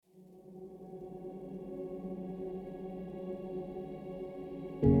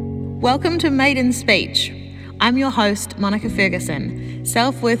Welcome to Maiden Speech. I'm your host, Monica Ferguson,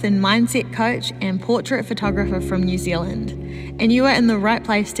 self-worth and mindset coach and portrait photographer from New Zealand. And you are in the right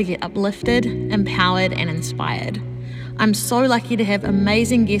place to get uplifted, empowered, and inspired. I'm so lucky to have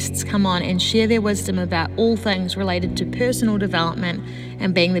amazing guests come on and share their wisdom about all things related to personal development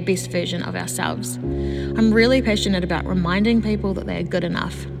and being the best version of ourselves. I'm really passionate about reminding people that they are good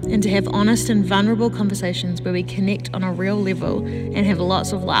enough and to have honest and vulnerable conversations where we connect on a real level and have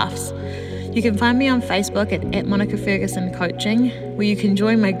lots of laughs. You can find me on Facebook at Monica Ferguson Coaching, where you can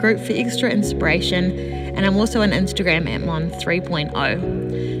join my group for extra inspiration, and I'm also on Instagram at Mon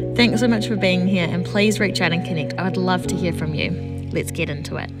 3.0. Thanks so much for being here, and please reach out and connect. I would love to hear from you. Let's get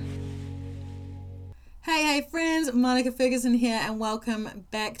into it. Hey friends, Monica Ferguson here, and welcome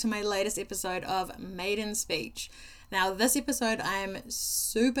back to my latest episode of Maiden Speech. Now, this episode I'm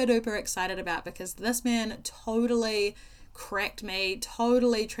super duper excited about because this man totally cracked me,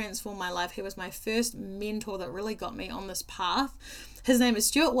 totally transformed my life. He was my first mentor that really got me on this path. His name is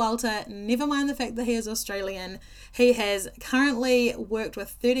Stuart Walter. Never mind the fact that he is Australian. He has currently worked with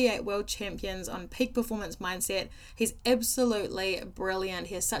 38 world champions on peak performance mindset. He's absolutely brilliant.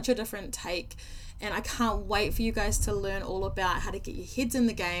 He has such a different take, and I can't wait for you guys to learn all about how to get your heads in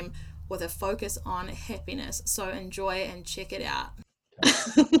the game with a focus on happiness. So enjoy and check it out.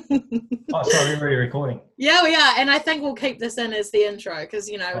 Oh, sorry, we're recording. Yeah, we are, and I think we'll keep this in as the intro because,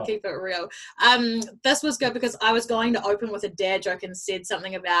 we'll keep it real. This was good because I was going to open with a dad joke and said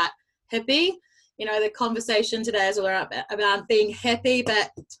something about hippie. The conversation today is all about being happy,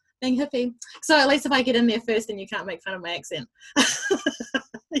 but being hippie. So at least if I get in there first, then you can't make fun of my accent.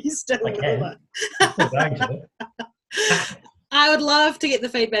 You still will. I would love to get the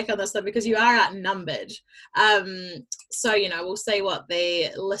feedback on this though, because you are outnumbered. So, we'll see what the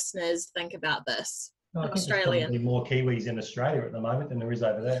listeners think about this. I think Australian. There's probably more Kiwis in Australia at the moment than there is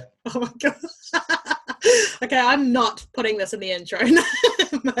over there. Oh my God. Okay, I'm not putting this in the intro.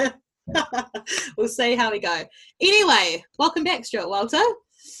 We'll see how we go. Anyway, welcome back, Stuart Walter.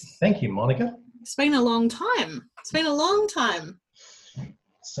 Thank you, Monica. It's been a long time.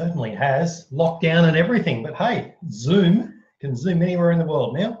 Certainly has. Lockdown and everything. But hey, Zoom can Zoom anywhere in the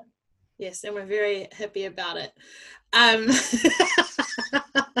world now. Yes, and we're very happy about it.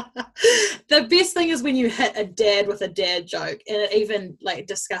 The best thing is when you hit a dad with a dad joke and it even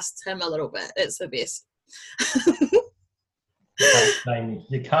disgusts him a little bit. It's the best.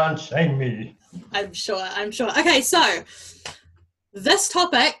 You can't shame me. I'm sure. Okay, so this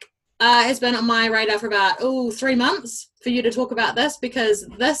topic has been on my radar for about 3 months for you to talk about this, because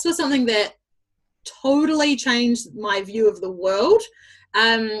this was something that totally changed my view of the world.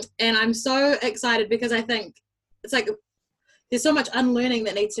 And I'm so excited because I think it's there's so much unlearning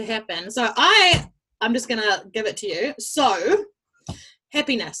that needs to happen. So I'm just going to give it to you. So,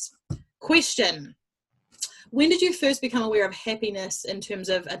 happiness. Question. When did you first become aware of happiness in terms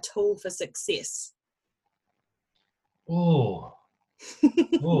of a tool for success? Oh.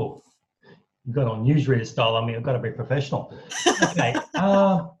 You've got on newsreader style on me. I've got to be professional. Okay.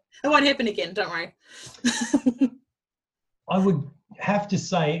 It won't happen again, don't worry. I would have to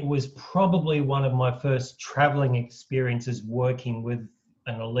say it was probably one of my first traveling experiences working with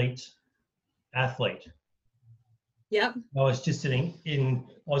an elite athlete. Yep. I was just I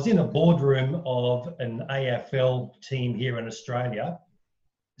was in a boardroom of an AFL team here in Australia,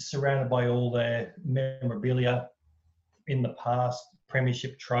 surrounded by all their memorabilia in the past,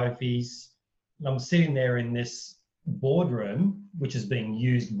 premiership trophies. And I'm sitting there in this boardroom, which is being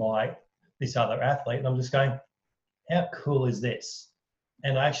used by this other athlete, and I'm just going, how cool is this?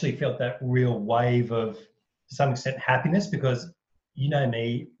 And I actually felt that real wave of, to some extent, happiness, because you know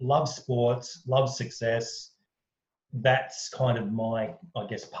me, love sports, love success. That's kind of my,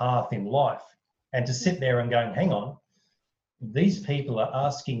 path in life. And to sit there and going, hang on, these people are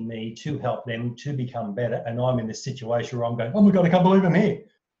asking me to help them to become better, and I'm in this situation where I'm going, oh my God, I can't believe I'm here.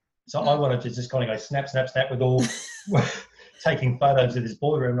 So I wanted to just kind of go snap with all taking photos of this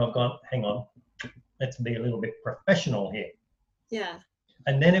boardroom, and I've gone, hang on, let's be a little bit professional here. Yeah.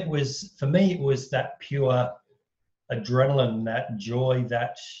 And then for me, it was that pure adrenaline, that joy,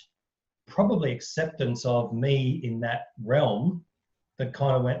 that probably acceptance of me in that realm that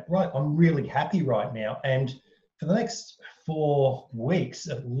kind of went, right, I'm really happy right now. And for the next 4 weeks,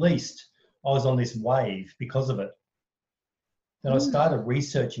 at least, I was on this wave because of it. And I started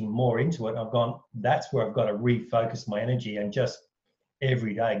researching more into it. I've gone, that's where I've got to refocus my energy and just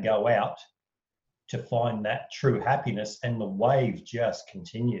every day go out to find that true happiness. And the wave just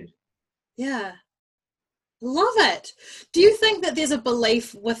continued. Yeah. Love it. Do you think that there's a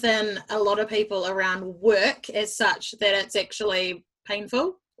belief within a lot of people around work as such that it's actually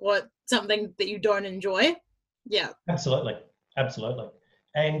painful? or something that you don't enjoy. Yeah. Absolutely.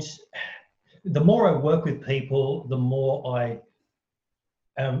 And the more I work with people, the more I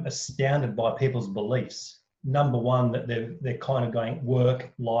am astounded by people's beliefs. Number one, that they're kind of going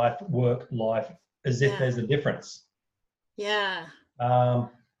work, life, as if there's a difference. Yeah. I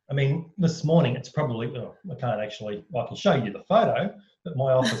mean, this morning, it's probably, I can show you the photo, but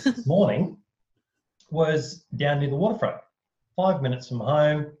my office this morning was down near the waterfront, 5 minutes from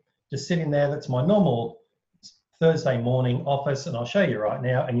home, just sitting there. That's my normal Thursday morning office, and I'll show you right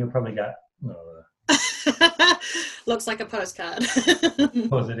now, and you'll probably go, oh. Looks like a postcard.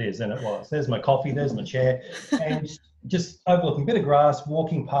 Because it is, and it was. There's my coffee, there's my chair, and just overlooking a bit of grass,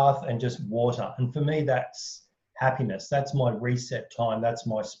 walking path, and just water. And for me, that's happiness. That's my reset time. That's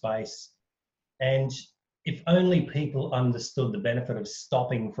my space. And if only people understood the benefit of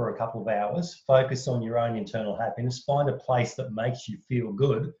stopping for a couple of hours, focus on your own internal happiness, find a place that makes you feel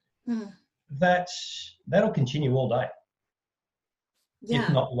good, that'll continue all day, if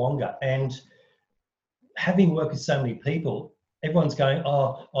not longer. And having worked with so many people, everyone's going,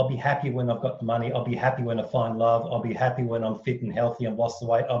 oh, I'll be happy when I've got the money. I'll be happy when I find love. I'll be happy when I'm fit and healthy and lost the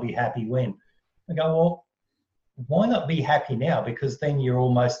weight. I'll be happy when. I go, well, why not be happy now? Because then you're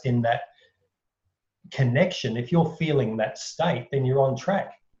almost in that connection. If you're feeling that state, then you're on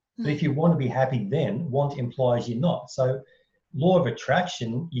track. But if you want to be happy, then want implies you're not. So law of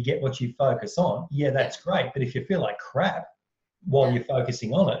attraction, you get what you focus on. Yeah, that's great. But if you feel like crap while you're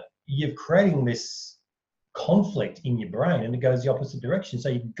focusing on it, you're creating this conflict in your brain, and it goes the opposite direction. So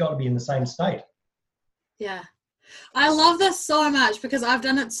you've got to be in the same state. Yeah. I love this so much because I've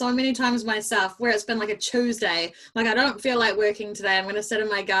done it so many times myself where it's been like a Tuesday. Like, I don't feel like working today. I'm going to sit in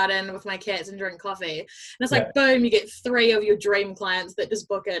my garden with my cats and drink coffee. And it's like, boom, you get 3 of your dream clients that just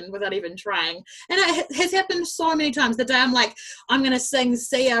book in without even trying. And it has happened so many times. The day I'm like, I'm going to sing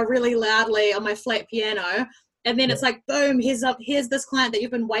Sia really loudly on my flat piano. And then it's like, boom, here's this client that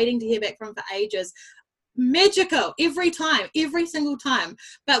you've been waiting to hear back from for ages. Magical every time, every single time.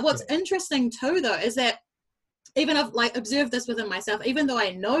 But what's interesting too, though, is that even I've like observed this within myself, even though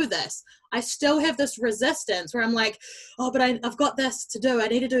I know this, I still have this resistance where I'm like, oh, but I've got this to do. I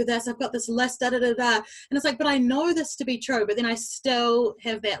need to do this. I've got this list, da, da, da, da. And it's like, but I know this to be true, but then I still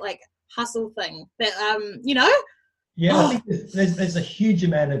have that like hustle thing that, you know? Yeah, I think there's a huge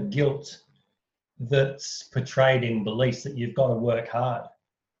amount of guilt that's portrayed in beliefs that you've got to work hard.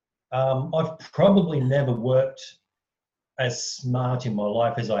 I've probably never worked as smart in my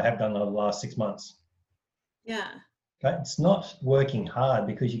life as I have done over the last 6 months. Yeah. Okay? It's not working hard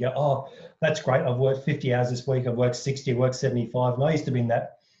because you go, oh, that's great. I've worked 50 hours this week. I've worked 60, I've worked 75. And I used to be in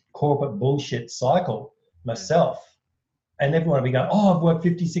that corporate bullshit cycle myself. And everyone would be going, oh, I've worked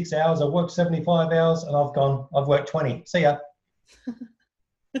 56 hours. I've worked 75 hours. And I've worked 20. See ya.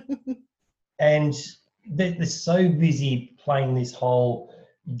 And they're so busy playing this whole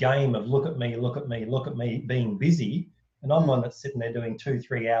game of look at me, being busy. And I'm one that's sitting there doing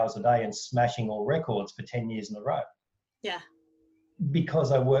 2-3 hours a day and smashing all records for 10 years in a row. Yeah.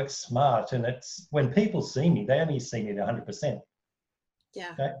 Because I work smart, and it's when people see me, they only see me at 100%.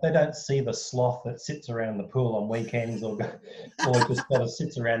 Yeah. They don't see the sloth that sits around the pool on weekends or just sort of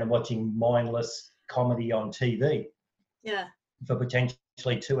sits around and watching mindless comedy on TV. Yeah. For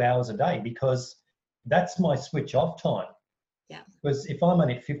potentially 2 hours a day, because that's my switch off time. Yeah. Because if I'm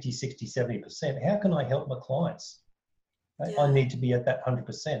only at 50, 60, 70%, how can I help my clients? Yeah. I need to be at that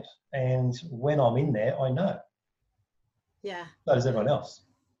 100%. And when I'm in there, I know. Yeah. So does everyone else.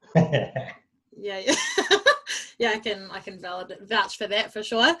 Yeah. Yeah, I can vouch for that for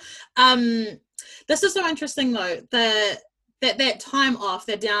sure. This is so interesting though, that time off,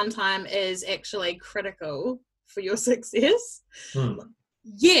 that downtime is actually critical for your success.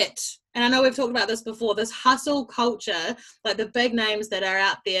 Yet, and I know we've talked about this before, this hustle culture, like the big names that are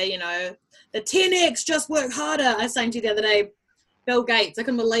out there, you know, the 10X, just work harder. I was saying to you the other day, Bill Gates, I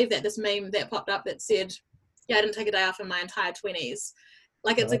couldn't believe that this meme that popped up that said, yeah, I didn't take a day off in my entire 20s.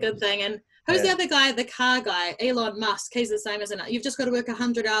 Like, it's a good thing. And who's the other guy, the car guy, Elon Musk, he's the same, isn't it? You've just got to work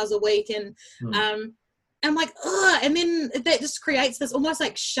 100 hours a week. And I'm like, ugh. And then that just creates this almost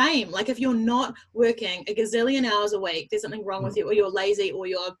like shame. Like, if you're not working a gazillion hours a week, there's something wrong with you, or you're lazy, or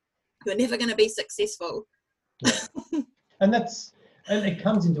you're never going to be successful. Yeah. And it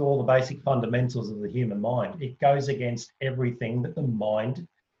comes into all the basic fundamentals of the human mind. It goes against everything that the mind,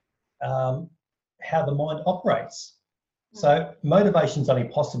 how the mind operates. So motivation's only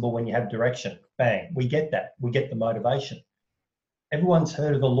possible when you have direction. Bang, we get that. We get the motivation. Everyone's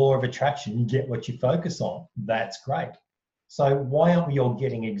heard of the law of attraction. You get what you focus on. That's great. So why aren't we all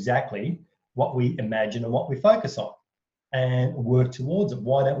getting exactly what we imagine and what we focus on? and work towards it.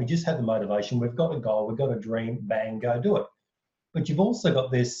 Why don't we just have the motivation? We've got a goal, we've got a dream, bang, go do it. But you've also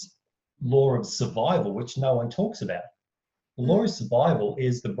got this law of survival, which no one talks about. The law of survival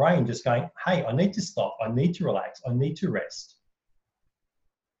is the brain just going, hey, I need to stop, I need to relax, I need to rest.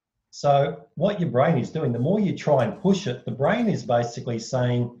 So what your brain is doing, the more you try and push it, the brain is basically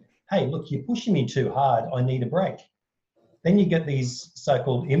saying, hey, look, you're pushing me too hard, I need a break. Then you get these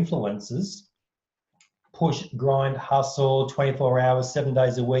so-called influencers, push, grind, hustle, 24 hours, 7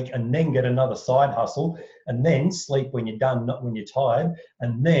 days a week, and then get another side hustle, and then sleep when you're done, not when you're tired,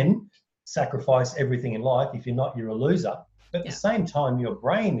 and then sacrifice everything in life. If you're not, you're a loser. But at the same time, your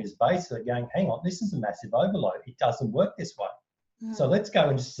brain is basically going, hang on, this is a massive overload. It doesn't work this way. So let's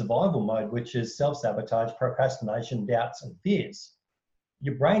go into survival mode, which is self-sabotage, procrastination, doubts, and fears.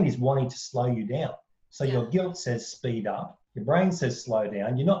 Your brain is wanting to slow you down. So your guilt says speed up. Your brain says slow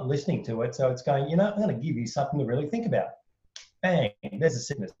down. You're not listening to it. So it's going, you know, I'm going to give you something to really think about. Bang, there's a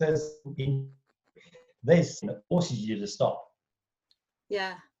sickness. There's something that forces you to stop.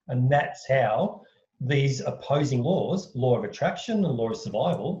 Yeah. And that's how these opposing laws, law of attraction and law of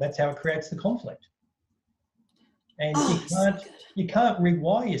survival, that's how it creates the conflict. And you can't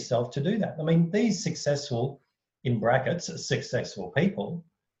rewire yourself to do that. I mean, these successful, in brackets, successful people,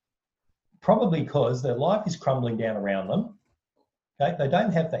 probably because their life is crumbling down around them. Okay? They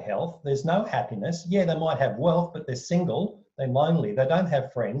don't have the health. There's no happiness. Yeah, they might have wealth, but they're single. They're lonely. They don't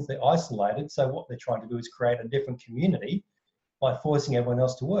have friends. They're isolated. So what they're trying to do is create a different community by forcing everyone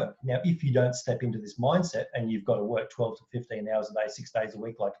else to work. Now, if you don't step into this mindset and you've got to work 12 to 15 hours a day, 6 days a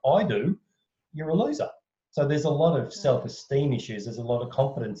week like I do, you're a loser. So there's a lot of self-esteem issues. There's a lot of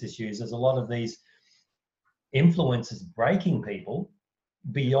confidence issues. There's a lot of these influences breaking people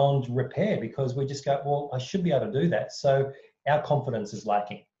beyond repair because we just go, well, I should be able to do that. So our confidence is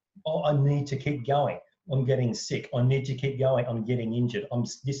lacking. Oh, I need to keep going. I'm getting sick. I need to keep going. I'm getting injured. I'm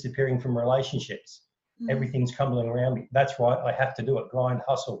disappearing from relationships. Everything's crumbling around me. That's right. I have to do it. Grind,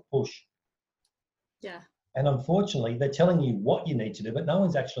 hustle, push. Yeah. And unfortunately, they're telling you what you need to do, but no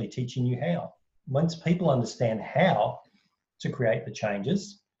one's actually teaching you how. Once people understand how to create the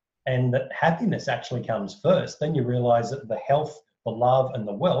changes and that happiness actually comes first, then you realize that the health, the love, and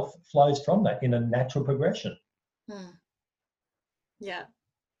the wealth flows from that in a natural progression. Yeah.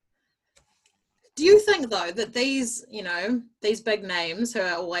 Do you think, though, that these, you know, these big names who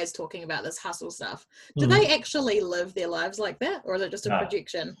are always talking about this hustle stuff, do they actually live their lives like that? Or is it just a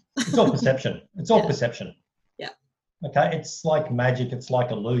projection? It's all perception. It's all perception. Yeah. Okay. It's like magic. It's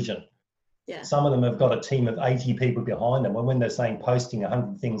like illusion. Yeah. Some of them have got a team of 80 people behind them. And when they're saying posting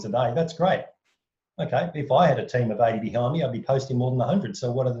 100 things a day, that's great. Okay. If I had a team of 80 behind me, I'd be posting more than 100.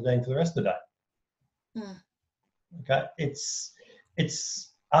 So what are they doing for the rest of the day? Okay. It's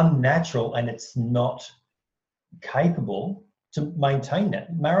unnatural and it's not capable to maintain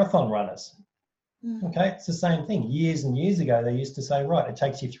that. Marathon runners. Okay. It's the same thing. Years and years ago, they used to say, right, it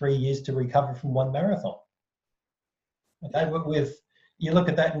takes you 3 years to recover from one marathon. Okay. You look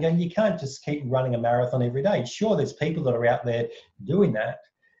at that and go, you can't just keep running a marathon every day. Sure, there's people that are out there doing that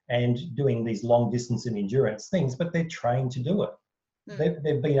and doing these long distance and endurance things, but they're trained to do it.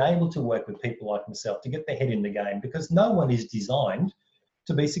 They've been able to work with people like myself to get their head in the game because no one is designed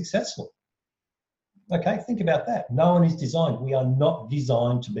to be successful. Okay, think about that. No one is designed. We are not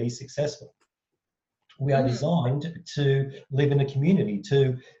designed to be successful. We are designed to live in a community,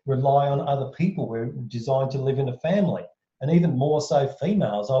 to rely on other people. We're designed to live in a family. And even more so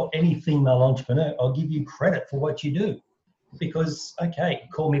females, any female entrepreneur, I'll give you credit for what you do. Because, okay,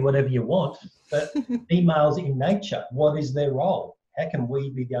 call me whatever you want, but females in nature, what is their role? How can we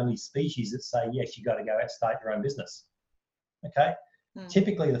be the only species that say, yes, you got to go out and start your own business? Okay.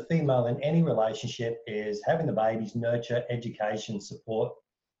 Typically, the female in any relationship is having the babies, nurture, education, support,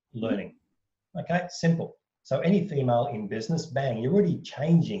 learning. Okay, simple. So any female in business, bang, you're already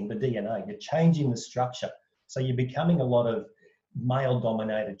changing the DNA. You're changing the structure. So you're becoming a lot of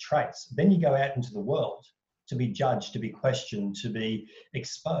male-dominated traits. Then you go out into the world to be judged, to be questioned, to be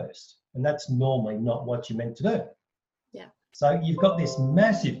exposed. And that's normally not what you're meant to do. Yeah. So you've got this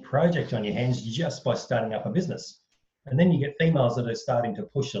massive project on your hands just by starting up a business. And then you get females that are starting to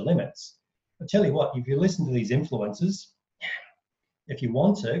push the limits. I tell you what, if you listen to these influencers, if you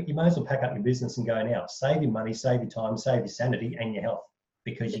want to, you may as well pack up your business and go now. Save your money, save your time, save your sanity and your health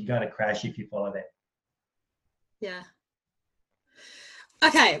because you're going to crash if you follow that. Yeah.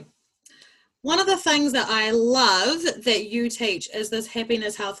 Okay. One of the things that I love that you teach is this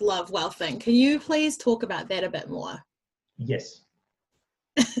happiness, health, love, wealth thing. Can you please talk about that a bit more? Yes.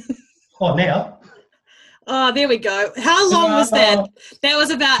 Now? Oh, there we go. How long was that? That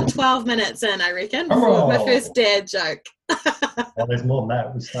was about 12 minutes in, I reckon, for my first dad joke. Well, there's more than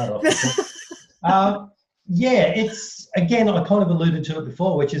that. We start off with yeah, it's, again, I kind of alluded to it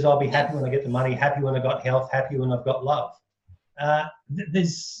before, which is I'll be happy when I get the money, happy when I got health, happy when I've got love.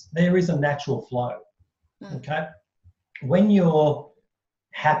 There is a natural flow, okay? When you're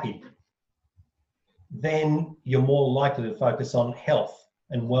happy, then you're more likely to focus on health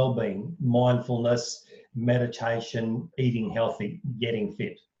and well-being, mindfulness, meditation, eating healthy, getting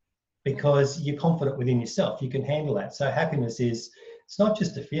fit, because you're confident within yourself. You can handle that. So happiness it's not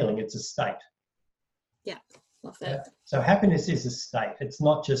just a feeling, it's a state. Yeah, love that. So happiness is a state. It's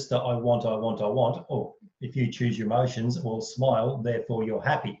not just that I want, or if you choose your emotions or smile, therefore you're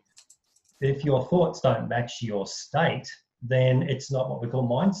happy. If your thoughts don't match your state, then it's not what we call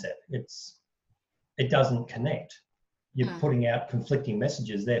mindset. It doesn't connect. You're putting out conflicting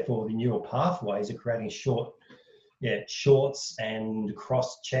messages. Therefore, the neural pathways are creating shorts and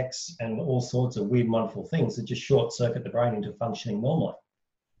cross checks and all sorts of weird, wonderful things that just short circuit the brain into functioning normally.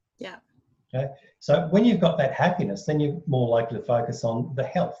 Yeah. Okay. So when you've got that happiness, then you're more likely to focus on the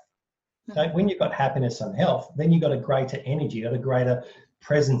health. Okay. When you've got happiness and health, then you've got a greater energy, you've got a greater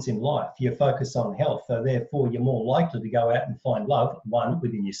presence in life. You focus on health, so therefore you're more likely to go out and find love, one,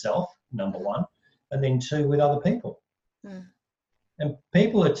 within yourself, number one, and then two, with other people. And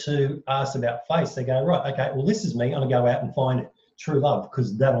people are to ask about face. They go, right, okay, well, this is me. I'm going to go out and find true love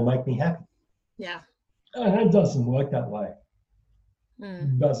because that'll make me happy. Yeah. And it doesn't work that way.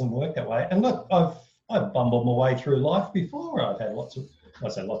 It doesn't work that way. And look, I've bumbled my way through life before. I've had lots of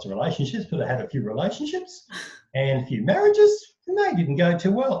relationships, but I had a few relationships and a few marriages, and they didn't go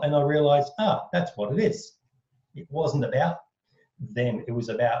too well. And I realised, that's what it is. It wasn't about them. It was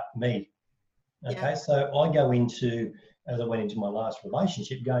about me. Okay, yeah. So I go into, as I went into my last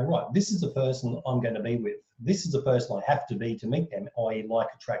relationship, going, right, this is the person I'm going to be with. This is the person I have to be to meet them, i.e. like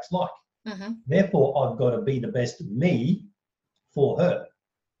attracts like. Therefore, I've got to be the best me for her.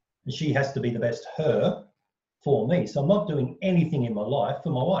 And she has to be the best her for me. So I'm not doing anything in my life for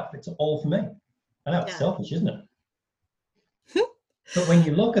my wife. It's all for me. I know it's selfish, isn't it? But when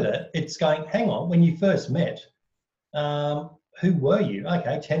you look at it, it's going, hang on, when you first met, who were you?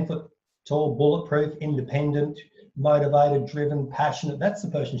 Okay, 10 foot tall, bulletproof, independent, motivated, driven, passionate. That's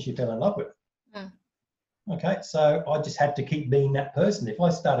the person she fell in love with. Okay, so I just had to keep being that person. If I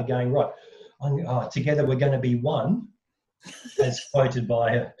started going, right, together we're going to be one, as quoted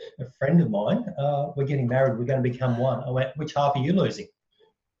by a friend of mine, we're getting married, we're going to become one. I went, which half are you losing?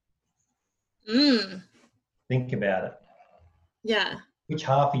 Think about it. Yeah. Which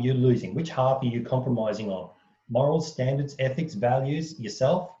half are you losing? Which half are you compromising on? Morals, standards, ethics, values,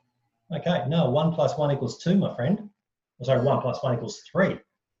 yourself? Okay, no, 1 + 1 = 2, my friend. Sorry, 1 + 1 = 3.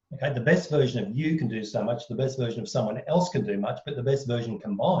 Okay, the best version of you can do so much, the best version of someone else can do much, but the best version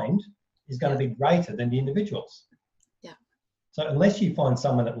combined is going to be greater than the individuals. Yeah. So unless you find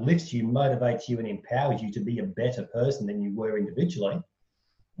someone that lifts you, motivates you, and empowers you to be a better person than you were individually,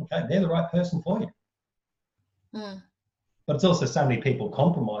 okay, they're the right person for you. But it's also so many people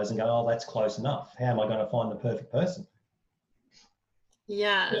compromise and go, oh, that's close enough. How am I going to find the perfect person?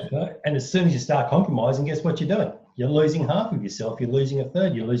 Yeah. Okay? And as soon as you start compromising, guess what you're doing? You're losing half of yourself. You're losing a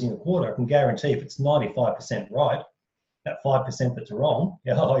third. You're losing a quarter. I can guarantee if it's 95% right, that 5% that's wrong,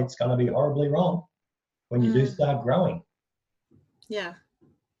 it's going to be horribly wrong when you do start growing. Yeah.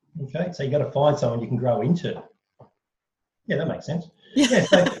 Okay, so you got to find someone you can grow into. Yeah, that makes sense. Yeah,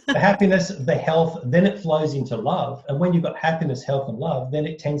 so the happiness, the health, then it flows into love. And when you've got happiness, health, and love, then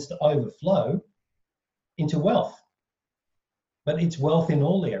it tends to overflow into wealth. But it's wealth in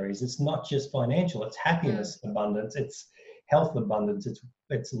all areas. It's not just financial. It's happiness abundance. It's health abundance.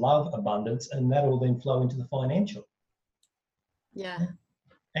 It's love abundance, and that will then flow into the financial. Yeah.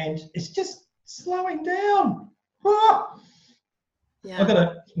 And it's just slowing down. Yeah. I've got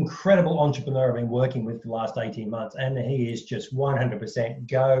an incredible entrepreneur I've been working with for the last 18 months, and he is just 100%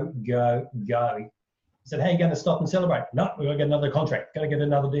 go, go, go. He said, how are you going to stop and celebrate? No, we've got to get another contract. Got to get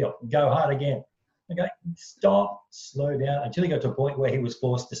another deal. Go hard again. Okay, stop, slow down, until he got to a point where he was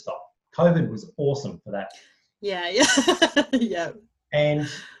forced to stop. COVID was awesome for that. Yeah. Yeah. And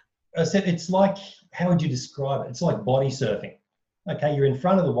I said, it's like, how would you describe it? It's like body surfing. Okay, you're in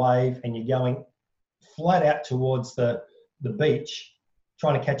front of the wave and you're going flat out towards the beach,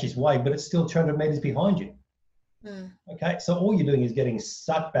 trying to catch his wave, but it's still 200 meters behind you. Okay, so all you're doing is getting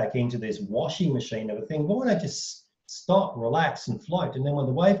sucked back into this washing machine of a thing. Why don't I just stop, relax, and float? And then when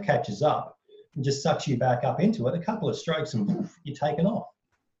the wave catches up, and just sucks you back up into it, a couple of strokes and poof, you're taken off.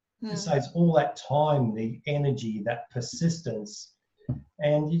 It saves all that time, the energy, that persistence,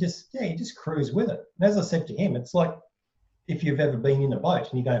 and you just cruise with it. And as I said to him, it's like if you've ever been in a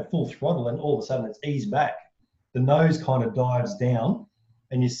boat and you're going full throttle and all of a sudden it's eased back. the nose kind of dives down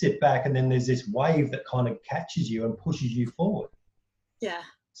and you sit back, and then there's this wave that kind of catches you and pushes you forward. Yeah.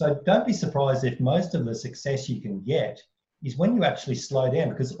 So don't be surprised if most of the success you can get is when you actually slow down,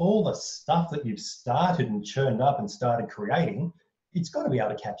 because all the stuff that you've started and churned up and started creating, it's got to be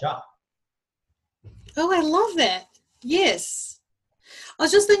able to catch up. Oh, I love that. Yes. I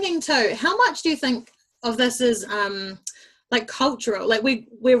was just thinking too, how much do you think of this is like cultural? Like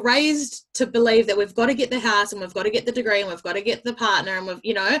we're raised to believe that we've got to get the house and we've got to get the degree and we've got to get the partner and we've,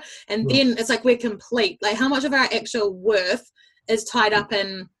 and then it's like we're complete. Like how much of our actual worth is tied up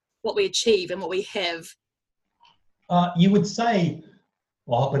in what we achieve and what we have? You would say,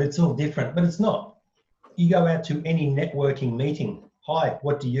 oh, but it's all different, but it's not. You go out to any networking meeting. Hi,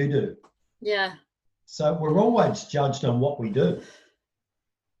 what do you do? Yeah. So we're always judged on what we do.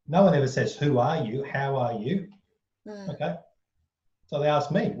 No one ever says, who are you? How are you? Okay. So they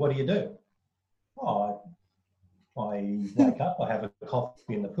ask me, what do you do? Oh, I wake up, I have a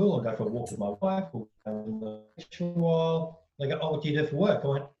coffee in the pool, I go for a walk with my wife, we'll go in the for a while. They go, oh, what do you do for work? I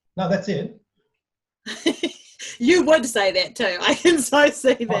went, no, that's it. You would say that too. I can so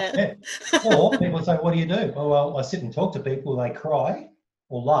see that. Yeah. Or people say, what do you do? Oh, well, I sit and talk to people, they cry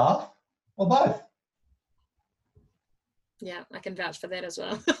or laugh or both. Yeah, I can vouch for that as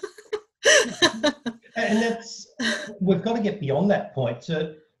well. And we've got to get beyond that point.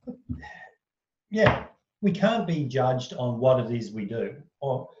 So, yeah, we can't be judged on what it is we do,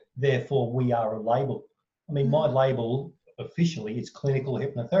 or therefore we are a label. I mean, my label officially is clinical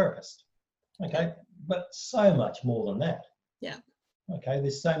hypnotherapist. Okay, but so much more than that. Yeah. Okay,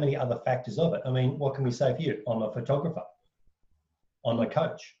 there's so many other factors of it. I mean, what can we say for you? I'm a photographer. I'm a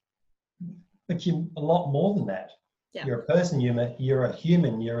coach. But you're a lot more than that. Yeah. You're a person, you're a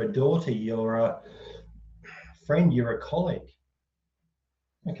human, you're a daughter, you're a friend, you're a colleague.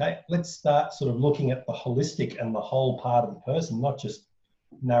 Okay, let's start sort of looking at the holistic and the whole part of the person, not just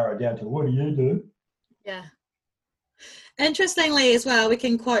narrow down to what do you do? Yeah. Interestingly as well, we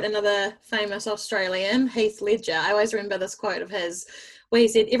can quote another famous Australian, Heath Ledger. I always remember this quote of his where he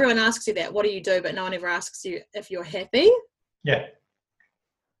said, everyone asks you that, what do you do? But no one ever asks you if you're happy. Yeah.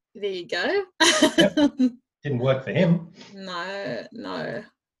 There you go. Yep. Didn't work for him. No,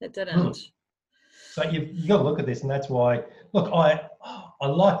 it didn't. So you've got to look at this, and that's why, look, I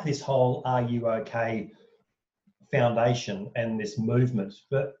like this whole Are You OK foundation and this movement,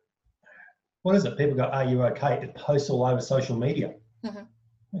 but what is it? People go, are you okay? It posts all over social media.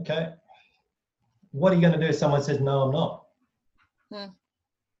 Okay. What are you going to do if someone says, no, I'm not?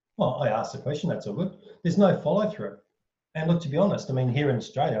 Well, I asked the question, that's all good. There's no follow through. And look, to be honest, I mean, here in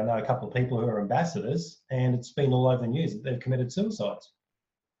Australia, I know a couple of people who are ambassadors, and it's been all over the news that they've committed suicides.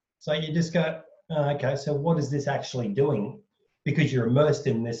 So you just go, oh, okay, so what is this actually doing? Because you're immersed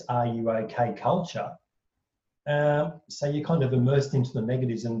in this Are You OK culture. So you're kind of immersed into the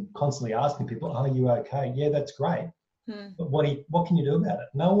negatives and constantly asking people, are you okay? Yeah, that's great. But what can you do about it?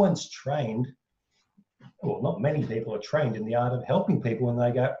 No one's trained, well, not many people are trained in the art of helping people when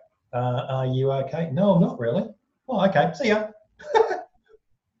they go, are you okay? No, I'm not really. Oh, okay, see ya.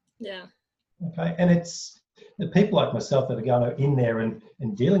 Yeah. Okay, and it's the people like myself that are going in there and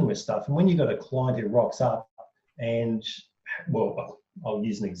dealing with stuff. And when you've got a client who rocks up and, well, I'll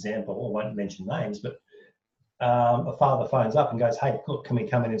use an example, I won't mention names, but a father phones up and goes, hey, look, can we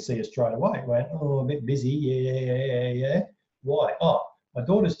come in and see you straight away? I went, oh, a bit busy. Yeah. Why? Oh, my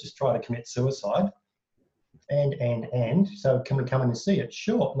daughter's just tried to commit suicide. And so can we come in and see it?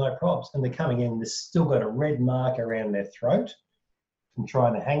 Sure, no problems. And they're coming in, they've still got a red mark around their throat from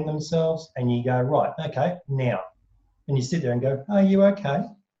trying to hang themselves. And you go, right, okay, now. And you sit there and go, are you okay?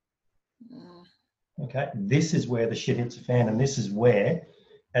 Okay, this is where the shit hits the fan, and this is where,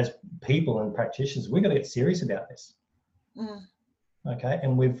 as people and practitioners, we've got to get serious about this. Okay,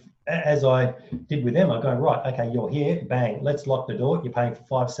 and as I did with them, I'm going, right, okay, you're here, bang, let's lock the door. You're paying for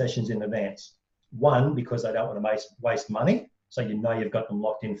 5 sessions in advance. 1, because they don't want to waste money, so you know you've got them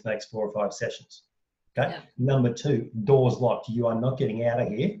locked in for the next 4 or 5 sessions. Okay. Yeah. Number 2, doors locked. You are not getting out of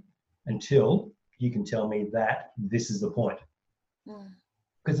here until you can tell me that this is the point.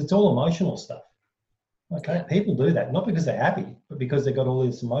 Because it's all emotional stuff. Okay, yeah. People do that, not because they're happy, but because they've got all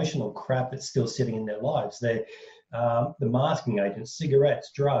this emotional crap that's still sitting in their lives. They're the masking agents,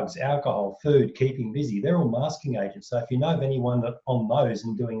 cigarettes, drugs, alcohol, food, keeping busy. They're all masking agents. So if you know of anyone that on those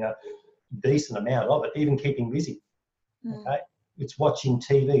and doing a decent amount of it, even keeping busy, okay, it's watching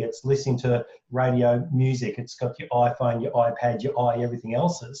TV, it's listening to radio music, it's got your iPhone, your iPad, your everything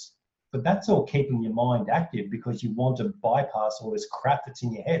else's, but that's all keeping your mind active because you want to bypass all this crap that's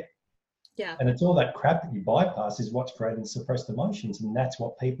in your head. Yeah. And it's all that crap that you bypass is what's creating suppressed emotions, and that's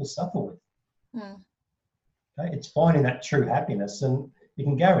what people suffer with. Okay? It's finding that true happiness, and you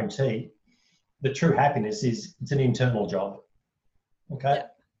can guarantee the true happiness it's an internal job. Okay, Yeah.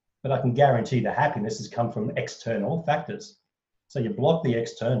 but I can guarantee the happiness has come from external factors. So you block the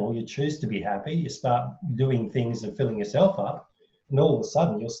external, you choose to be happy, you start doing things and filling yourself up, and all of a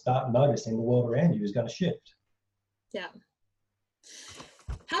sudden you'll start noticing the world around you is going to shift. Yeah.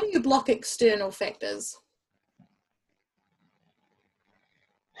 How do you block external factors?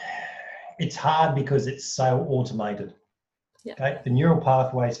 It's hard because it's so automated. Yeah. Okay, the neural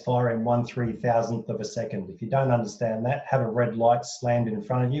pathways fire in 1/3000th of a second. If you don't understand that, have a red light slammed in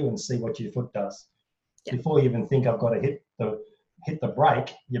front of you and see what your foot does. Yeah. Before you even think I've got to hit the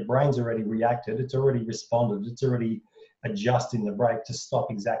brake, your brain's already reacted, it's already responded, it's already adjusting the brake to stop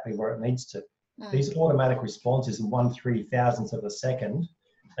exactly where it needs to. These automatic responses in 1/3000th of a second,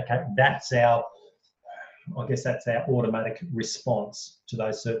 okay, that's our automatic response to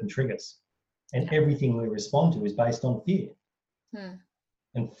those certain triggers. And everything we respond to is based on fear.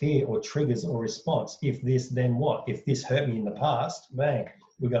 And fear or triggers or response. If this, then what? If this hurt me in the past, bang,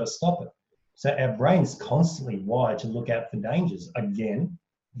 we've got to stop it. So our brain's constantly wired to look out for dangers. Again,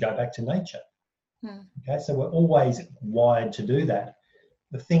 go back to nature. Okay, so we're always wired to do that.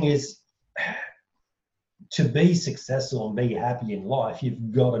 The thing is, to be successful and be happy in life,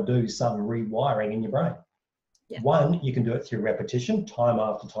 you've got to do some rewiring in your brain. Yeah. One, you can do it through repetition, time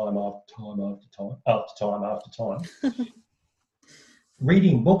after time after time after time after time after time.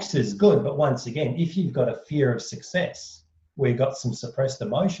 Reading books is good, but once again, if you've got a fear of success, where you've got some suppressed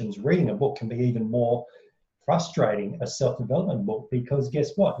emotions, reading a book can be even more frustrating, a self-development book, because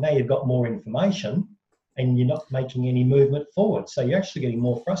guess what? Now you've got more information and you're not making any movement forward. So you're actually getting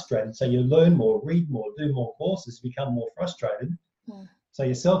more frustrated. So you learn more, read more, do more courses, become more frustrated. So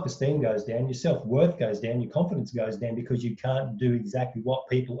your self-esteem goes down, your self-worth goes down, your confidence goes down because you can't do exactly what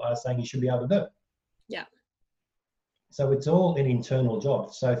people are saying you should be able to do. Yeah. So it's all an internal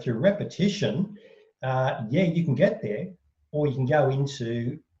job. So through repetition, you can get there, or you can go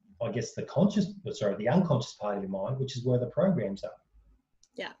into, the unconscious part of your mind, which is where the programs are.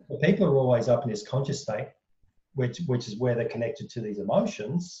 Yeah. Well, people are always up in this conscious state, which is where they're connected to these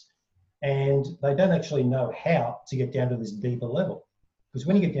emotions, and they don't actually know how to get down to this deeper level. Because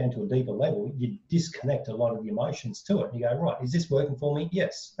when you get down to a deeper level, you disconnect a lot of the emotions to it. And you go, right, is this working for me?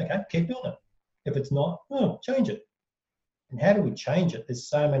 Yes. Okay, keep doing it. If it's not, change it. And how do we change it? There's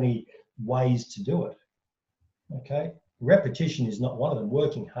so many ways to do it. Okay, repetition is not one of them.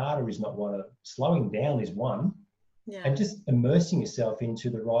 Working harder is not one of them. Slowing down is one. Yeah. And just immersing yourself into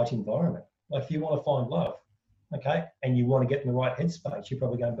the right environment. Like if you want to find love, okay, and you want to get in the right headspace, you're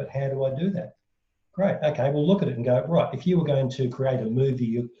probably going, but how do I do that? Great. Okay, we'll look at it and go, right, if you were going to create a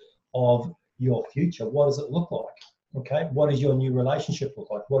movie of your future, what does it look like? Okay, what does your new relationship look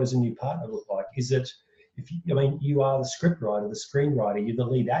like? What does a new partner look like? Is it, you are the script writer, the screenwriter, you're the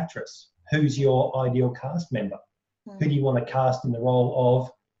lead actress. Who's your ideal cast member? Who do you want to cast in the role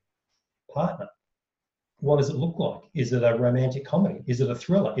of partner? What does it look like? Is it a romantic comedy? Is it a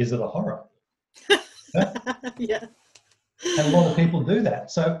thriller? Is it a horror? Yeah. And a lot of people do that.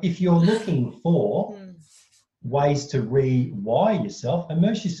 So if you're looking for ways to rewire yourself,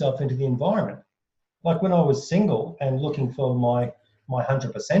 immerse yourself into the environment. Like when I was single and looking for my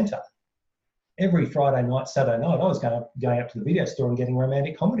 100%er, every Friday night, Saturday night, I was going up to the video store and getting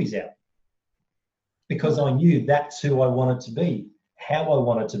romantic comedies out. Because I knew that's who I wanted to be, how I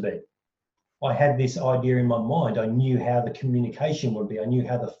wanted to be. I had this idea in my mind. I knew how the communication would be. I knew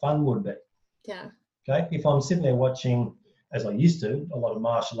how the fun would be. Yeah. Okay. If I'm sitting there watching, as I used to, a lot of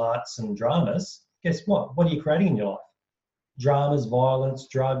martial arts and dramas, guess what? What are you creating in your life? Dramas, violence,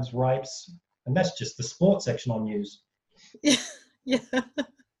 drugs, rapes, and that's just the sports section on news. Yeah. Yeah.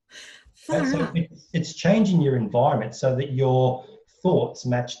 Okay, so it's changing your environment so that your thoughts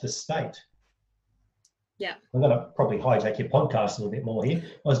match the state. Yeah. I'm going to probably hijack your podcast a little bit more here.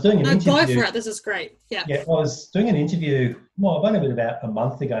 I was doing an interview. Go for it. This is great. Yeah. Yeah, I was doing an interview, I've only been about a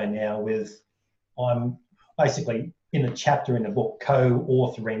month ago now I'm basically in a chapter in a book,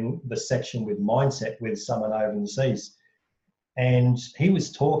 co-authoring the section with mindset with someone overseas. And he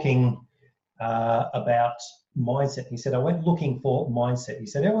was talking about mindset. He said, I went looking for mindset. He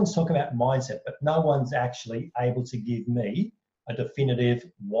said, everyone's talking about mindset, but no one's actually able to give me a definitive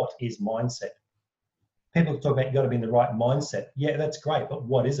what is mindset. People talk about you've got to be in the right mindset. Yeah, that's great, but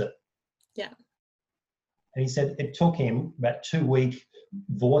what is it? Yeah. And he said it took him about 2-week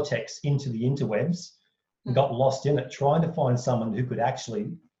vortex into the interwebs and got lost in it, trying to find someone who could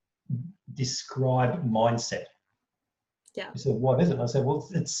actually describe mindset. Yeah. He said, what is it? And I said, well,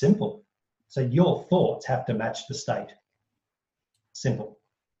 it's simple. So your thoughts have to match the state. Simple.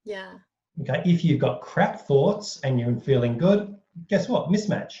 Yeah. Okay, if you've got crap thoughts and you're feeling good, guess what?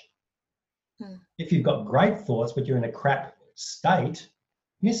 Mismatch. If you've got great thoughts but you're in a crap state,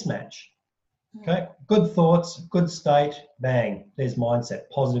 mismatch. Okay, good thoughts, good state, bang, there's mindset,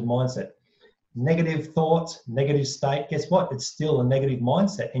 positive mindset. Negative thoughts, negative state, guess what? It's still a negative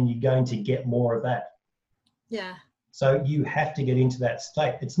mindset and you're going to get more of that. Yeah. So you have to get into that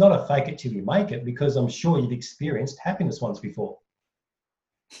state. It's not a fake it till you make it, because I'm sure you've experienced happiness once before.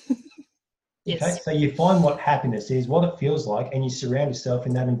 Yes. Okay, so you find what happiness is, what it feels like, and you surround yourself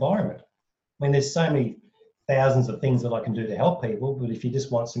in that environment. I mean, there's so many thousands of things that I can do to help people, but if you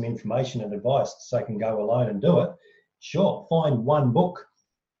just want some information and advice so I can go alone and do it, sure, find one book,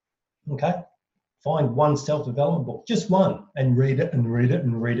 okay? Find one self-development book, just one, and read it and read it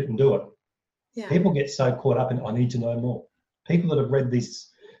and read it and do it. Yeah. People get so caught up in, I need to know more. People that have read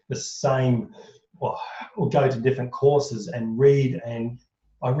the same, or go to different courses and read, and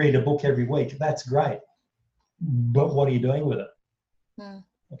I read a book every week, that's great. But what are you doing with it?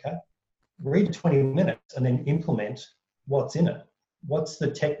 Okay. Read 20 minutes and then implement what's in it. What's the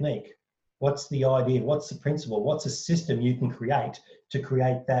technique? What's the idea? What's the principle? What's a system you can create to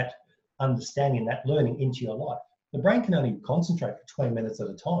create that understanding, that learning into your life? The brain can only concentrate for 20 minutes at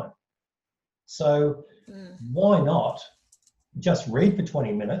a time. So why not just read for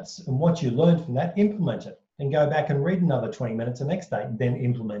 20 minutes, and what you learn from that, implement it, and go back and read another 20 minutes the next day, and then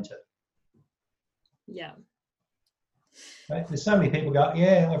implement it. Yeah. Right? There's so many people go,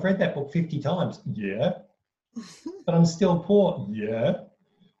 yeah, I've read that book 50 times. Yeah. But I'm still poor. Yeah.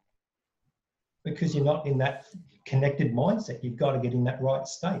 Because you're not in that connected mindset. You've got to get in that right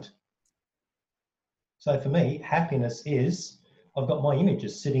state. So for me, happiness is, I've got my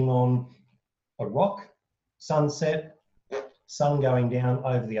images sitting on a rock, sunset, sun going down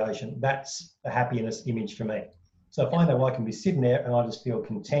over the ocean. That's a happiness image for me. So if I know I can be sitting there and I just feel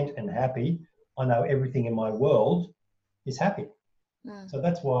content and happy, I know everything in my world is happy. So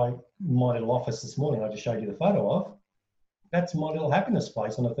that's why my little office this morning, I just showed you the photo of, that's my little happiness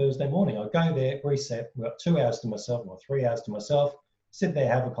place on a Thursday morning. I go there, reset, we've got 2 hours to myself or 3 hours to myself, sit there,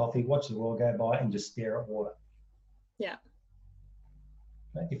 have a coffee, watch the world go by and just stare at water. Yeah.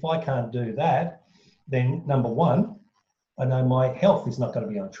 If I can't do that, then number one, I know my health is not going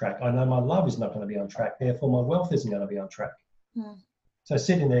to be on track. I know my love is not going to be on track. Therefore, my wealth isn't going to be on track. So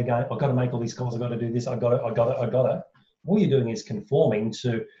sitting there going, I've got to make all these calls, I've got to do this, I've got it. All you're doing is conforming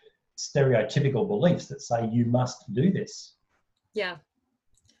to stereotypical beliefs that say you must do this. Yeah.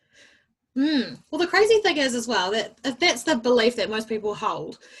 Well, the crazy thing is as well, that if that's the belief that most people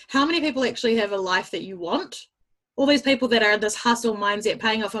hold, how many people actually have a life that you want? All these people that are in this hustle mindset,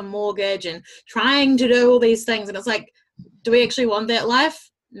 paying off a mortgage and trying to do all these things. And it's like, do we actually want that life?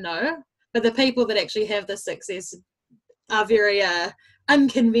 No. But the people that actually have the success are very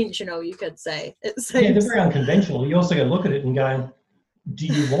unconventional, you could say. It seems. Yeah, they're very unconventional. You also got to look at it and go, do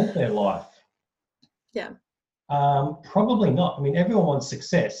you want their life? Yeah. Probably not. I mean, everyone wants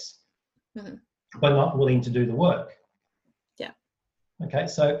success, but not willing to do the work. Yeah. Okay,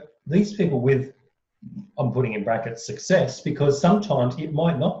 so these people with, I'm putting in brackets, success, because sometimes it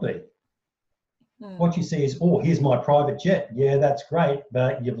might not be. What you see is, oh, here's my private jet. Yeah, that's great,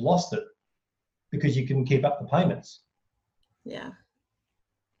 but you've lost it because you couldn't keep up the payments. Yeah.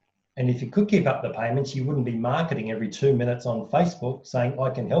 And if you could keep up the payments, you wouldn't be marketing every 2 minutes on Facebook saying, I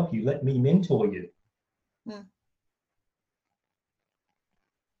can help you, let me mentor you.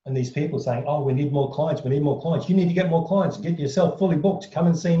 And these people saying, oh, we need more clients, we need more clients. You need to get more clients, get yourself fully booked, come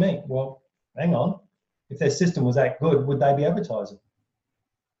and see me. Well, hang on. If their system was that good, would they be advertising?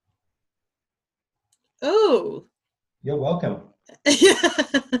 Oh. You're welcome.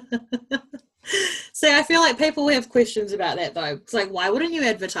 So I feel like people have questions about that though. It's like, why wouldn't you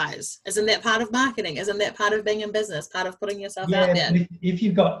advertise? Isn't that part of marketing? Isn't that part of being in business? Part of putting yourself out there? Yeah, if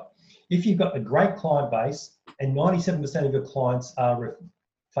you've got a great client base and 97% of your clients are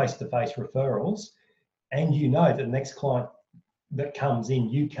face-to-face referrals, and you know that the next client that comes in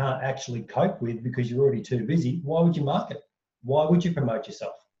you can't actually cope with because you're already too busy, why would you market? Why would you promote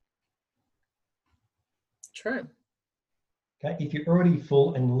yourself? True. Okay, if you're already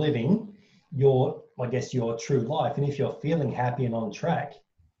full and living your true life, and if you're feeling happy and on track,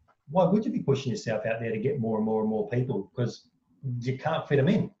 why would you be pushing yourself out there to get more and more and more people? Because you can't fit them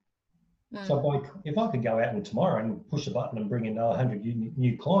in. So if I could go out and tomorrow and push a button and bring in 100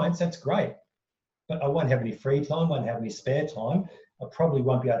 new clients, that's great. But I won't have any free time, won't have any spare time. I probably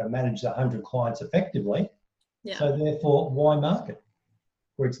won't be able to manage the 100 clients effectively. Yeah. So therefore, why market?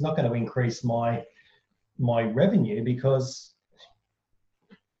 Where it's not going to increase my revenue, because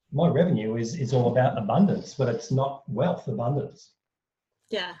my revenue is all about abundance, but it's not wealth abundance.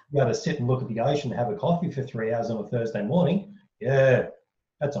 Yeah. You got to sit and look at the ocean, have a coffee for 3 hours on a Thursday morning. Yeah,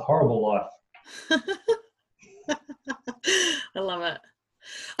 that's a horrible life. I love it.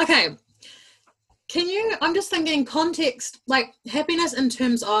 Okay. I'm just thinking context, like happiness in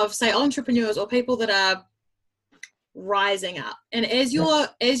terms of, say, entrepreneurs or people that are rising up. And as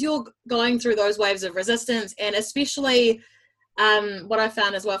you're going through those waves of resistance, and especially what I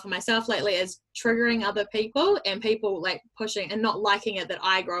found as well for myself lately is triggering other people, and people like pushing and not liking it that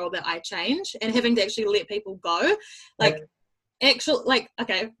I grow or that I change, and having to actually let people go, like actual, like,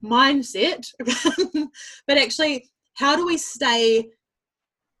 okay, mindset, but actually how do we stay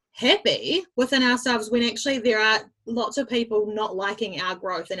happy within ourselves when actually there are lots of people not liking our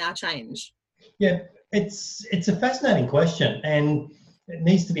growth and our change? Yeah, it's a fascinating question, and it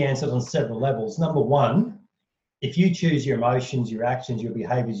needs to be answered on several levels. Number one, if you choose your emotions, your actions, your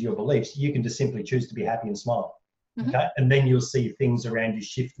behaviors, your beliefs, you can just simply choose to be happy and smile. Mm-hmm. Okay, and then you'll see things around you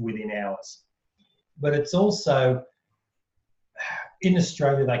shift within hours. But it's also, in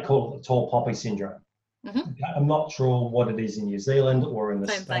Australia, they call it the tall poppy syndrome. Mm-hmm. Okay? I'm not sure what it is in New Zealand or in the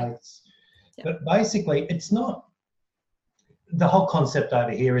Same States, yeah. But basically, it's not. The whole concept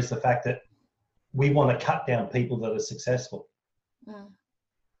over here is the fact that we want to cut down people that are successful.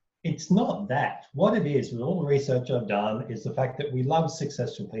 It's not that. What it is, with all the research I've done, is the fact that we love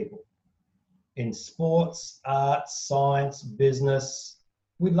successful people. In sports, arts, science, business,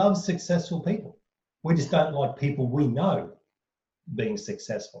 we love successful people. We just don't like people we know being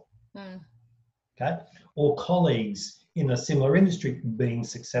successful. Okay? Or colleagues in a similar industry being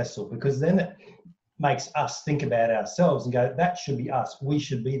successful, because then it makes us think about ourselves and go, that should be us. We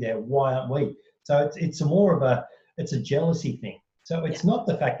should be there. Why aren't we? So it's more of a jealousy thing. So it's not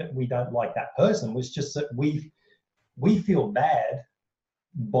the fact that we don't like that person. It's just that we feel bad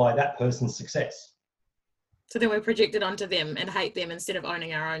by that person's success. So then we project it onto them and hate them instead of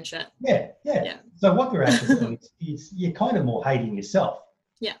owning our own shit. Yeah. So what you're actually doing is you're kind of more hating yourself.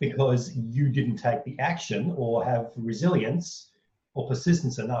 Yeah. Because you didn't take the action or have resilience or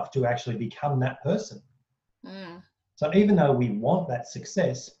persistence enough to actually become that person. So even though we want that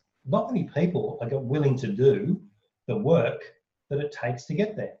success, not many people are willing to do the work that it takes to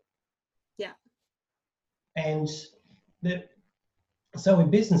get there. Yeah. And so in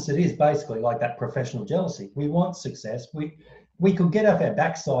business, it is basically like that professional jealousy. We want success. We could get off our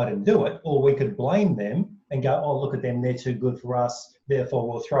backside and do it, or we could blame them and go, oh, look at them, they're too good for us, therefore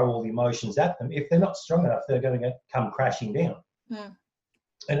we'll throw all the emotions at them. If they're not strong enough, they're going to come crashing down. And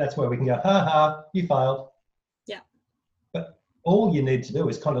that's where we can go, ha ha, you failed. Yeah. But all you need to do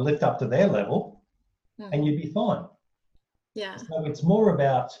is kind of lift up to their level and you'd be fine. Yeah. So it's more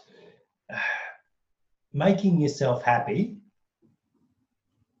about making yourself happy,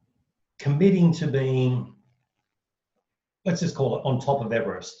 committing to being, let's just call it on top of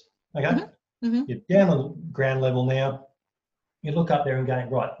Everest. Okay? You're down on ground level now. You look up there and go,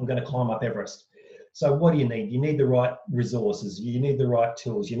 right, I'm going to climb up Everest. So what do you need? You need the right resources. You need the right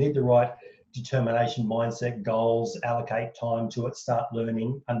tools. You need the right determination, mindset, goals, allocate time to it, start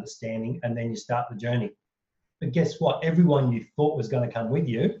learning, understanding, and then you start the journey. But guess what? Everyone you thought was going to come with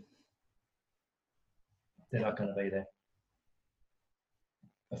you, they're not going to be there.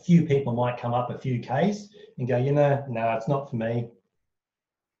 A few people might come up a few Ks and go, no, it's not for me.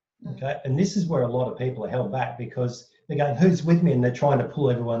 Okay. And this is where a lot of people are held back, because they're going, who's with me? And they're trying to pull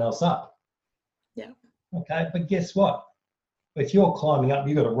everyone else up. Yeah. Okay. But guess what? If you're climbing up,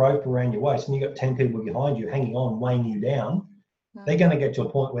 you've got a rope around your waist and you've got 10 people behind you hanging on, weighing you down. They're going to get to a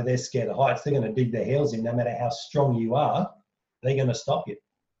point where they're scared of heights. They're going to dig their heels in. No matter how strong you are, they're going to stop you.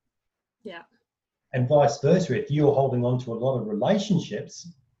 Yeah. And vice versa. If you're holding on to a lot of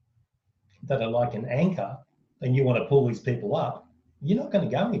relationships that are like an anchor and you want to pull these people up, you're not going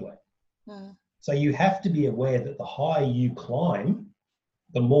to go anywhere. So you have to be aware that the higher you climb,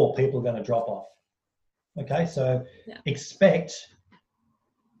 the more people are going to drop off. Okay, so expect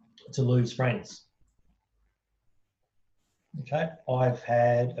to lose friends. Okay, I've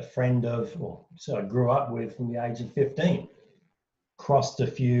had a friend so I grew up with from the age of 15, crossed a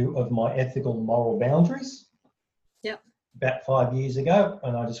few of my ethical, moral boundaries. Yep. About 5 years ago,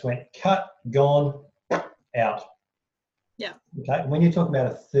 and I just went, cut, gone, out. Yeah. Okay, when you're talking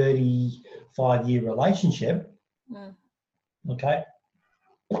about a 35-year relationship, okay,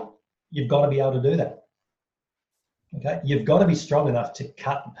 you've got to be able to do that. Okay, you've got to be strong enough to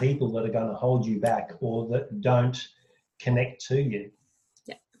cut people that are going to hold you back or that don't connect to you.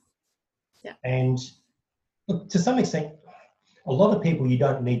 Yeah. Yeah. And look, to some extent, a lot of people you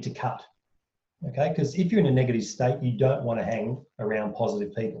don't need to cut. Okay, because if you're in a negative state, you don't want to hang around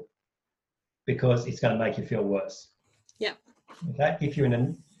positive people because it's going to make you feel worse. Yeah. Okay, if you're in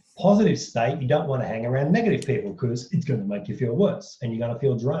a positive state, you don't want to hang around negative people because it's going to make you feel worse and you're going to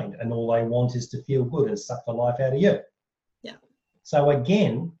feel drained. And all they want is to feel good and suck the life out of you. Yeah. So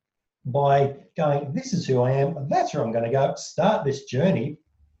again, by going, this is who I am, that's where I'm going to go, start this journey,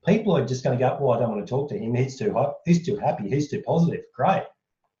 people are just going to go, well, I don't want to talk to him. He's too hot. He's too happy. He's too positive. Great.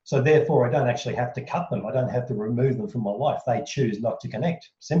 So therefore, I don't actually have to cut them. I don't have to remove them from my life. They choose not to connect.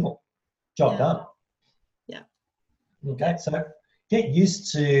 Simple. Job done. Yeah. Okay. So get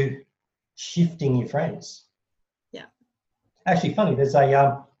used to shifting your friends. Yeah. Actually, funny. There's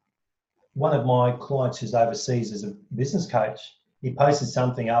a one of my clients who's overseas as a business coach. He posted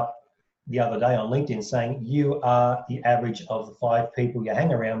something up the other day on LinkedIn saying, you are the average of the 5 people you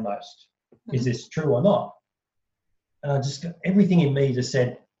hang around most. Mm-hmm. Is this true or not? And I just got everything in me just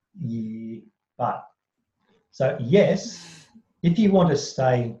said, yeah, but. So yes, if you want to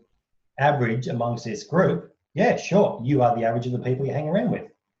stay average amongst this group, yeah, sure, you are the average of the people you hang around with.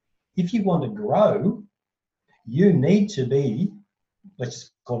 If you want to grow, you need to be, let's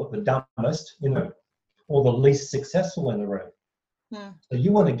just call it the dumbest in the room or the least successful in the room. Yeah. So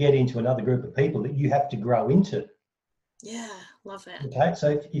you want to get into another group of people that you have to grow into. Yeah, love it. Okay,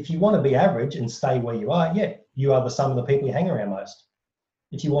 so if you want to be average and stay where you are, yeah, you are the sum of the people you hang around most.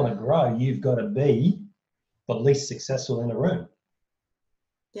 If you want to grow, you've got to be the least successful in the room.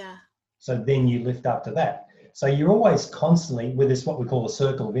 Yeah. So then you lift up to that. So you're always constantly with this, what we call a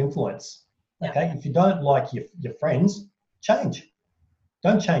circle of influence. Okay, if you don't like your friends, change.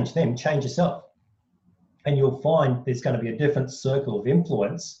 Don't change them, change yourself. And you'll find there's going to be a different circle of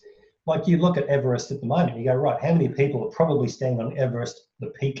influence. Like you look at Everest at the moment, you go, right, how many people are probably standing on Everest, the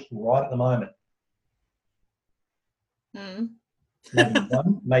peak, right at the moment? Maybe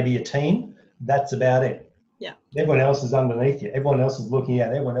one, maybe a team. That's about it. Yeah. Everyone else is underneath you. Everyone else is looking out.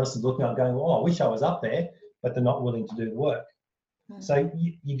 Everyone else is looking out going, oh, I wish I was up there, but they're not willing to do the work. So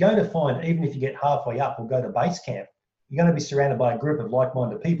you're going to find, even if you get halfway up or go to base camp, you're going to be surrounded by a group of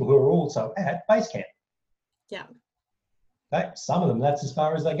like-minded people who are also at base camp. Yeah. Okay? Some of them, that's as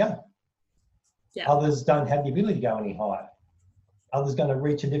far as they go. Yeah. Others don't have the ability to go any higher. Others going to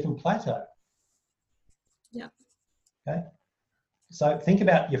reach a different plateau. Yeah. Okay. So think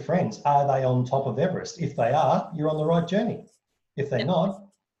about your friends. Are they on top of Everest? If they are, you're on the right journey. If they're not,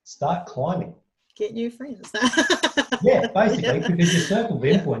 start climbing. Get new friends. Yeah, basically, because your circle of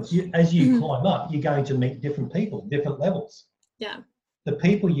influence, as you climb up, you're going to meet different people, different levels. Yeah. The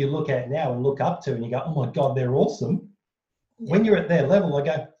people you look at now and look up to and you go, oh my God, they're awesome. Yeah. When you're at their level, they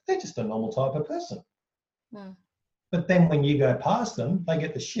go, they're just a normal type of person. Mm. But then when you go past them, they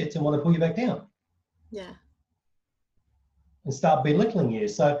get the shits and want to pull you back down. Yeah. And start belittling you.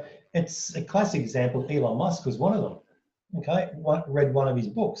 So it's a classic example. Elon Musk was one of them. Okay, read one of his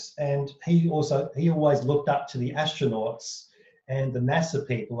books, and he always looked up to the astronauts and the NASA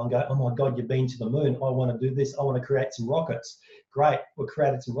people and go, oh my God, you've been to the moon. I want to do this. I want to create some rockets. Great, we've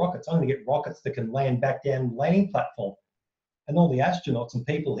created some rockets. I'm going to get rockets that can land back down the landing platform. And all the astronauts and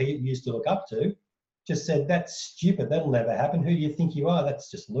people he used to look up to just said, that's stupid. That'll never happen. Who do you think you are? That's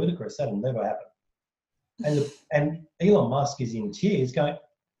just ludicrous. That'll never happen. And Elon Musk is in tears going,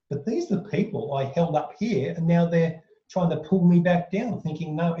 but these are the people I held up here and now they're trying to pull me back down,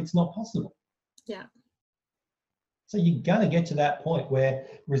 thinking, no, it's not possible. Yeah. So you're going to get to that point where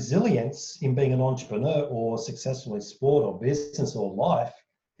resilience in being an entrepreneur or successful in sport or business or life,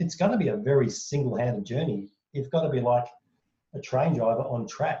 it's going to be a very single-handed journey. You've got to be like a train driver on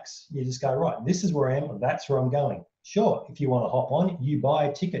tracks. You just go, right, this is where I am, that's where I'm going. Sure, if you want to hop on, you buy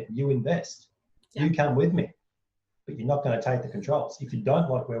a ticket, you invest. Yeah. You come with me, but you're not going to take the controls. If you don't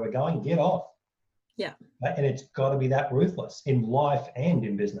like where we're going, get off. Yeah. And it's got to be that ruthless in life and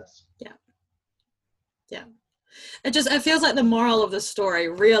in business. Yeah. Yeah. It feels like the moral of the story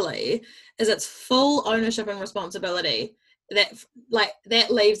really is it's full ownership and responsibility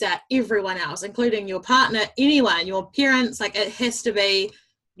that leaves out everyone else, including your partner, anyone, your parents. Like it has to be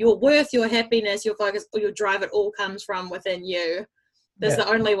your worth, your happiness, your focus, or your drive. It all comes from within you. That's the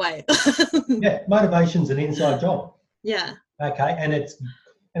only way. Yeah. Motivation's an inside job. Yeah. Okay. And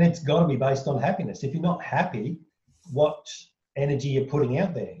it's got to be based on happiness. If you're not happy, what energy you're putting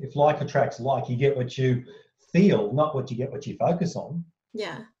out there? If like attracts like, you get what you feel, not what you focus on.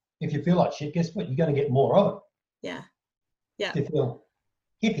 Yeah. If you feel like shit, guess what? You're going to get more of it. Yeah. Yeah. If you feel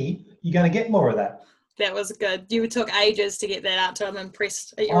hippie, you're going to get more of that. That was good. You took ages to get that out, so I'm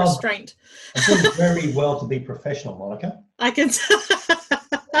impressed at your restraint. I did very well to be professional, Monica. I can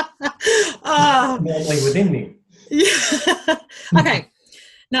normally within me. Yeah. Okay.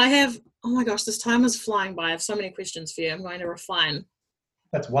 Now I have, oh my gosh, this time is flying by. I have so many questions for you. I'm going to refine.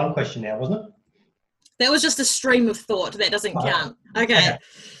 That's one question now, wasn't it? That was just a stream of thought. That doesn't count. Okay. Okay.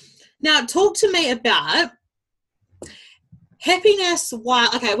 Now, talk to me about happiness.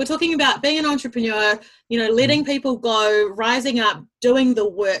 Okay, we're talking about being an entrepreneur, letting people go, rising up, doing the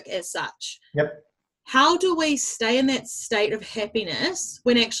work as such. Yep. How do we stay in that state of happiness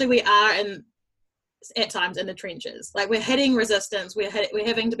when actually we are at times in the trenches? Like, we're hitting resistance, we're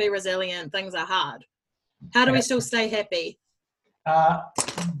having to be resilient, things are hard. How do we still stay happy?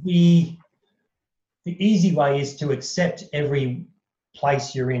 The easy way is to accept every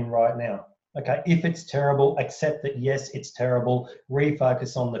place you're in right now. Okay, if it's terrible, accept that, yes, it's terrible,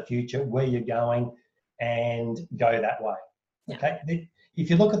 refocus on the future, where you're going, and go that way. Yeah. Okay, if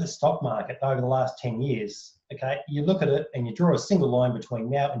you look at the stock market over the last 10 years, okay, you look at it and you draw a single line between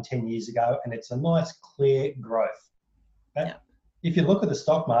now and 10 years ago, and it's a nice, clear growth. Okay? Yeah. If you look at the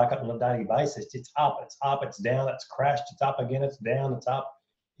stock market on a daily basis, it's up, it's down, it's crashed, it's up again, it's down, it's up.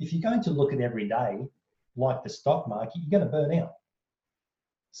 If you're going to look at every day like the stock market, you're going to burn out.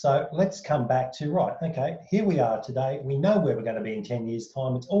 So let's come back to, right, okay, here we are today. We know where we're going to be in 10 years'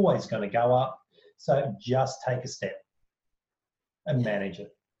 time. It's always going to go up. So just take a step and manage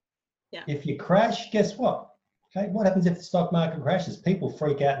it. Yeah. If you crash, guess what? Okay, what happens if the stock market crashes? People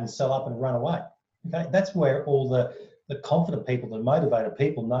freak out and sell up and run away. Okay, that's where all the confident people, the motivated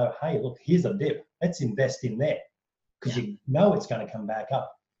people know, hey, look, here's a dip. Let's invest in there because you know it's going to come back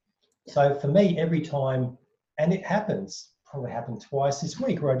up. Yeah. So for me, every time, and it happens, probably happened twice this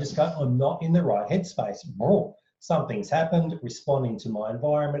week, where I just go, I'm not in the right headspace. Boom, something's happened, responding to my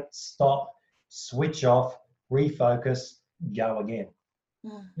environment, stop, switch off, refocus, go again.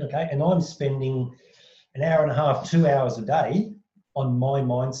 Okay, and I'm spending an hour and a half, 2 hours a day on my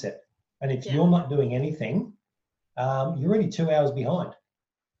mindset. And if you're not doing anything, you're already 2 hours behind.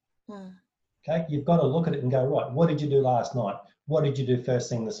 Okay, you've got to look at it and go, right, what did you do last night? What did you do first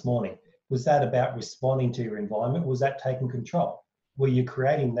thing this morning? Was that about responding to your environment? Was that taking control? Were you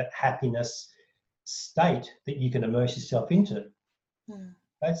creating that happiness state that you can immerse yourself into?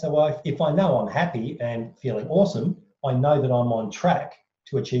 Okay, so if I know I'm happy and feeling awesome, I know that I'm on track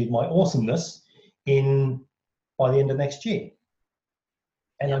to achieve my awesomeness by the end of next year.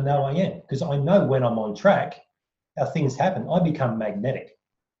 And I know I am, because I know when I'm on track, how things happen. I become magnetic.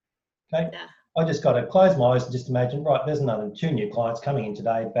 Okay. Yeah. I just got to close my eyes and just imagine, right, there's another 2 new clients coming in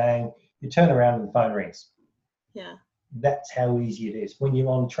today, bang, you turn around and the phone rings. Yeah. That's how easy it is when you're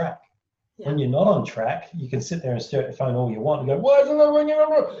on track. Yeah. When you're not on track, you can sit there and stare at the phone all you want and go, why isn't it ringing?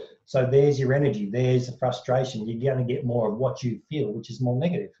 So there's your energy, there's the frustration. You're going to get more of what you feel, which is more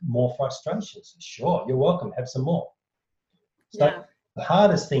negative, more frustrations. Sure, you're welcome, have some more. So the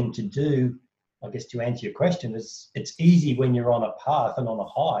hardest thing to do, I guess, to answer your question, is it's easy when you're on a path and on a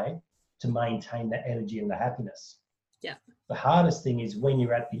high to maintain that energy and the happiness. Yeah. The hardest thing is when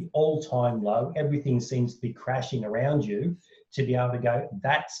you're at the all-time low, everything seems to be crashing around you, to be able to go,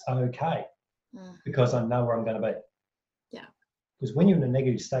 that's okay, because I know where I'm going to be. Yeah. Because when you're in a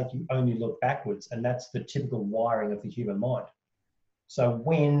negative state, you only look backwards, and that's the typical wiring of the human mind. So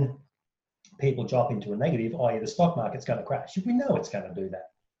when people drop into a negative, i.e. the stock market's going to crash, we know it's going to do that.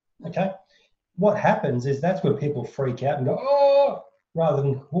 Okay. What happens is that's where people freak out and go, oh, rather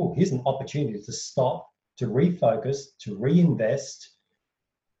than, oh, here's an opportunity to stop, to refocus, to reinvest,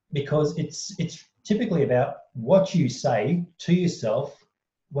 because it's typically about what you say to yourself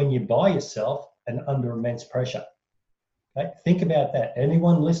when you're by yourself and under immense pressure. Okay? Think about that.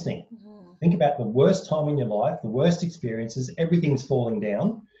 Anyone listening, think about the worst time in your life, the worst experiences, everything's falling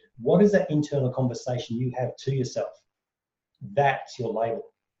down. What is that internal conversation you have to yourself? That's your label.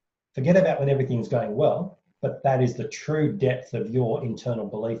 Forget about when everything's going well, but that is the true depth of your internal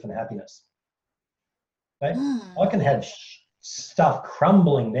belief and happiness. Okay? I can have stuff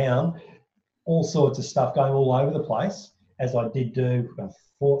crumbling down, all sorts of stuff going all over the place, as I did do and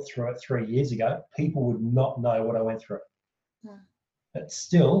fought through it 3 years ago. People would not know what I went through. But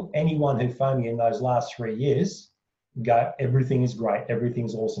still, anyone who phoned me in those last 3 years go, everything is great,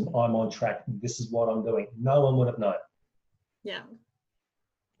 everything's awesome, I'm on track, this is what I'm doing. No one would have known. Yeah.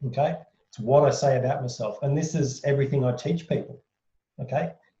 Okay? It's what I say about myself. And this is everything I teach people.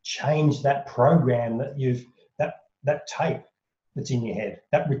 Okay? Change that program that that tape that's in your head,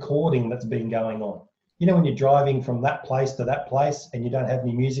 that recording that's been going on. You know, when you're driving from that place to that place and you don't have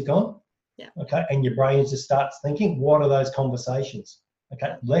any music on? Yeah. Okay? And your brain just starts thinking, what are those conversations?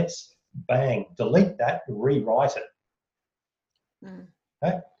 Okay? Let's, bang, delete that, rewrite it.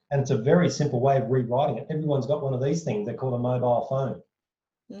 Okay? And it's a very simple way of rewriting it. Everyone's got one of these things. They're called a mobile phone.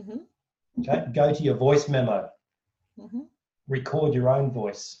 Okay? Go to your voice memo. Record your own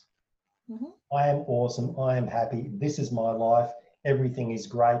voice. I am awesome. I am happy. This is my life. everything is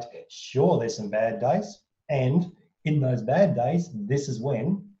great. Sure, there's some bad days. And in those bad days, this is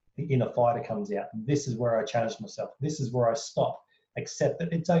when the inner fighter comes out. This is where I challenge myself. This is where I stop. Accept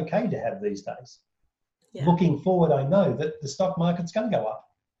that it's okay to have these days. Yeah. Looking forward, I know that the stock market's going to go up.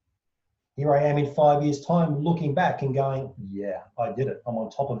 Here I am in 5 years' time looking back and going, yeah, I did it. I'm on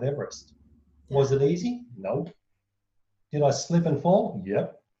top of Everest. Yeah. Was it easy? Nope. Did I slip and fall?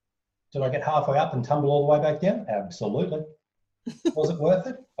 Yep. Did I get halfway up and tumble all the way back down? Absolutely. Was it worth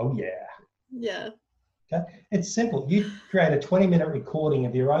it? Oh, yeah. Yeah. Okay. It's simple. You create a 20-minute recording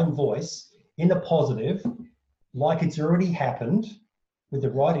of your own voice in the positive, like it's already happened, with the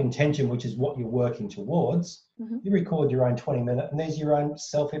right intention, which is what you're working towards. Mm-hmm. You record your own 20-minute, and there's your own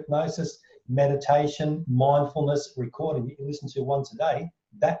self-hypnosis, meditation, mindfulness recording that you listen to once a day.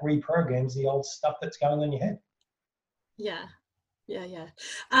 That reprograms the old stuff that's going on in your head. Yeah.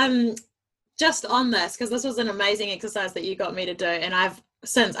 Just on this, because this was an amazing exercise that you got me to do, and I've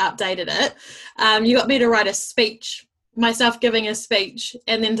since updated it. You got me to write a speech, myself giving a speech,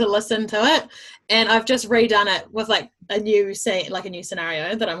 and then to listen to it. And I've just redone it with like a new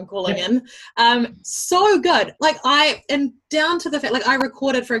scenario that I'm calling in. So good. And down to the fact, like I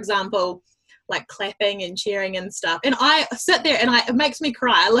recorded, for example, like clapping and cheering and stuff. And I sit there and it makes me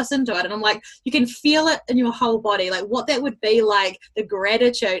cry. I listen to it and I'm like, you can feel it in your whole body, like what that would be like, the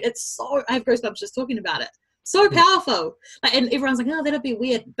gratitude. I have goosebumps just talking about it. So powerful. Like, and everyone's like, oh, that'd be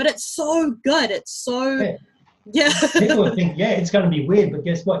weird. But it's so good. It's so, yeah. People would think, it's going to be weird, but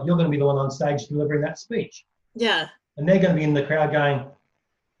guess what? You're going to be the one on stage delivering that speech. Yeah. And they're going to be in the crowd going,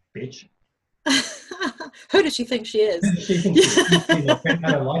 bitch. Who does she think she is? Who does she think she is? I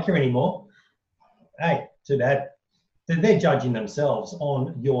don't like her anymore. Hey, too bad. They're judging themselves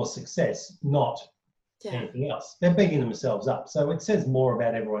on your success, not anything else. They're beating themselves up. So it says more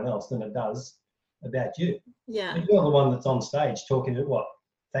about everyone else than it does about you. Yeah. And you're the one that's on stage talking to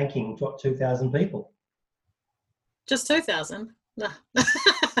thanking 2,000 people. Just 2,000? No.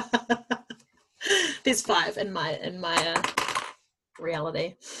 There's 5 in my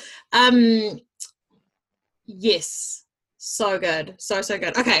reality. Yes. So good. So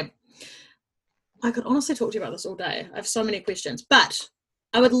good. Okay. I could honestly talk to you about this all day. I have so many questions, but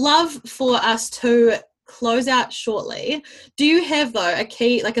I would love for us to close out shortly. Do you have, though, a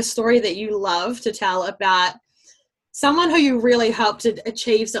key, like a story that you love to tell about someone who you really helped to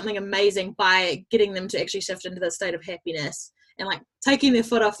achieve something amazing by getting them to actually shift into the state of happiness and like taking their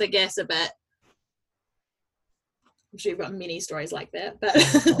foot off the gas a bit? I'm sure you've got many stories like that, but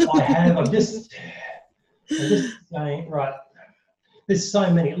I have. I'm just saying, right. There's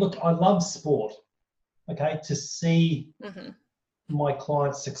so many. Look, I love sport. Okay, to see my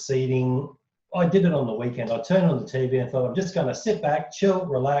clients succeeding. I did it on the weekend. I turned on the TV and thought, I'm just going to sit back, chill,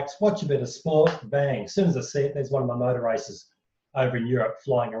 relax, watch a bit of sport. Bang. As soon as I see it, there's one of my motor races over in Europe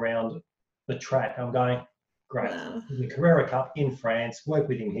flying around the track. I'm going, great. Wow. The Carrera Cup in France, work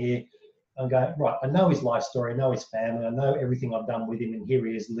with him here. I'm going, right, I know his life story, I know his family, I know everything I've done with him, and here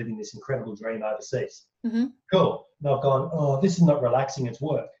he is living this incredible dream overseas. Mm-hmm. Cool. And I've gone, this is not relaxing, it's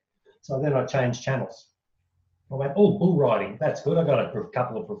work. So then I changed channels. I went, bull riding, that's good. I got a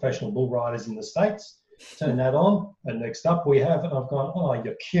couple of professional bull riders in the States. Turn that on, and next up we have, and I've gone,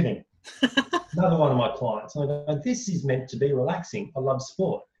 you're kidding. Another one of my clients. And I go, this is meant to be relaxing. I love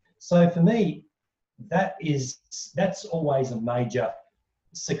sport. So for me, that's always a major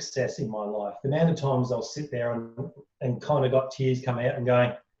success in my life. The amount of times I'll sit there and kind of got tears come out and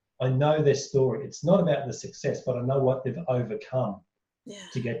going, I know their story. It's not about the success, but I know what they've overcome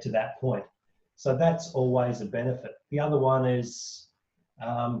to get to that point. So that's always a benefit. The other one is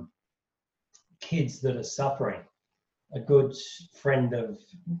kids that are suffering. A good friend of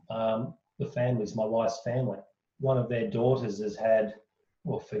the family's my wife's family. One of their daughters has had,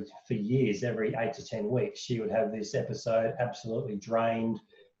 for years, every 8 to 10 weeks, she would have this episode, absolutely drained,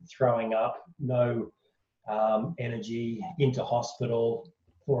 throwing up, no energy, into hospital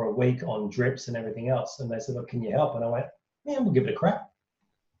for a week on drips and everything else. And they said, look, can you help? And I went, we'll give it a crack.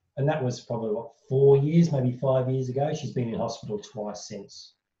 And that was probably 4 years, maybe 5 years ago. She's been in hospital twice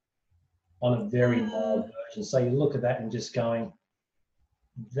since on a very mild version. So you look at that and just going,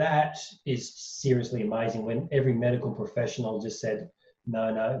 that is seriously amazing, when every medical professional just said,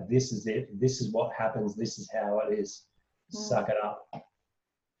 no, this is it. This is what happens. This is how it is. Suck it up.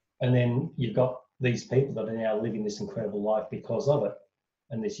 And then you've got these people that are now living this incredible life because of it.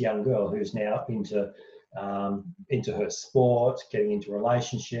 And this young girl who's now into her sport, getting into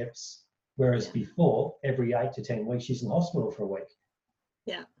relationships. Whereas before, every 8 to 10 weeks, she's in hospital for a week.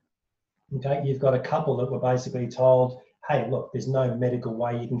 Yeah. Okay. You've got a couple that were basically told, hey, look, there's no medical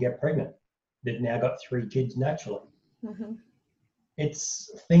way you can get pregnant. They've now got 3 kids naturally. Mm-hmm.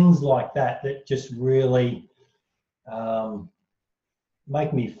 it's things like that that just really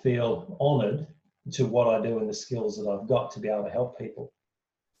make me feel honoured to what I do and the skills that I've got to be able to help people.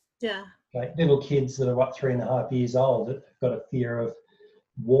 Yeah. Like little kids that are 3.5 years old that have got a fear of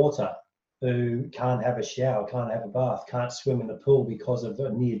water, who can't have a shower, can't have a bath, can't swim in the pool because of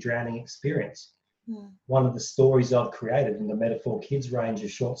a near drowning experience. One of the stories I've created in the Metaphor Kids range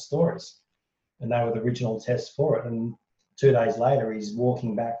of short stories, and they were the original tests for it. And 2 days later, he's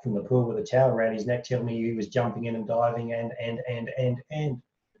walking back from the pool with a towel around his neck, telling me he was jumping in and diving and.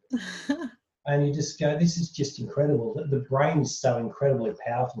 And you just go, this is just incredible. The brain is so incredibly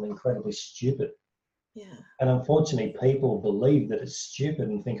powerful and incredibly stupid. Yeah. And unfortunately, people believe that it's stupid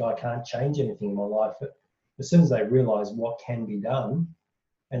and think I can't change anything in my life. But as soon as they realise what can be done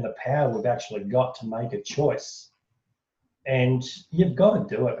and the power we've actually got to make a choice, and you've got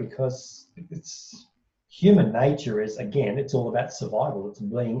to do it, because it's human nature is, again, it's all about survival. It's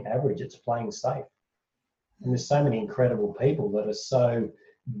being average. It's playing safe. And there's so many incredible people that are so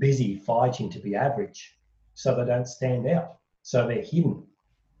busy fighting to be average, so they don't stand out. So they're hidden.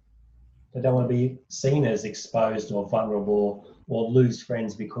 They don't want to be seen as exposed or vulnerable or lose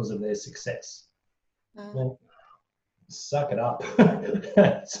friends because of their success. Well, suck it up.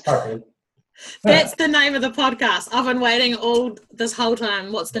 Sorry. That's the name of the podcast. I've been waiting all this whole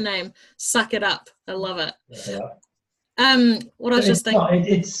time. What's the name? Suck It Up. I love it. What I was just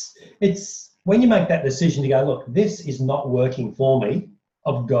thinking. It's when you make that decision to go, look, this is not working for me,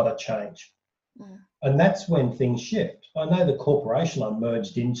 I've got to change. And that's when things shift. I know the corporation I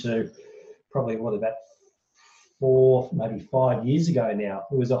merged into probably about 4, maybe 5 years ago now.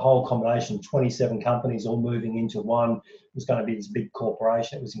 It was a whole combination of 27 companies all moving into one. It was going to be this big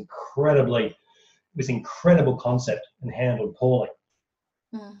corporation. It was incredible concept and handled poorly.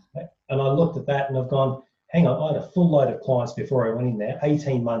 And I looked at that and I've gone, hang on, I had a full load of clients before I went in there.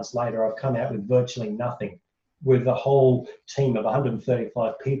 18 months later, I've come out with virtually nothing, with a whole team of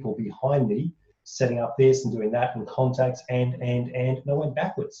 135 people behind me, setting up this and doing that and contacts and I went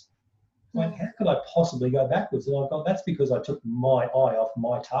backwards. Like, how could I possibly go backwards? And I thought, that's because I took my eye off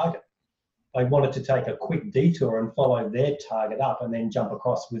my target. I wanted to take a quick detour and follow their target up and then jump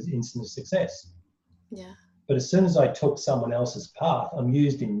across with instant success. Yeah. But as soon as I took someone else's path, I'm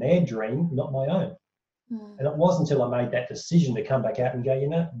used in their dream, not my own. And it wasn't until I made that decision to come back out and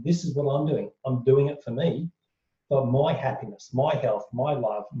go, this is what I'm doing. I'm doing it for me, for my happiness, my health, my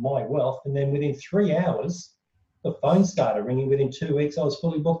love, my wealth. And then within 3 hours, the phone started ringing. Within 2 weeks, I was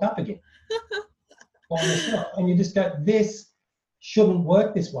fully booked up again. By myself. And you just go, this shouldn't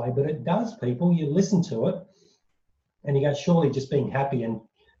work this way, but it does, people. You listen to it and you go, surely just being happy and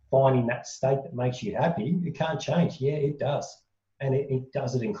finding that state that makes you happy, it can't change. Yeah, it does. And it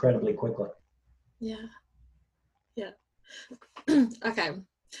does it incredibly quickly. Yeah. Okay.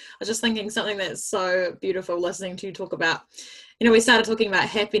 I was just thinking something that's so beautiful listening to you talk about, we started talking about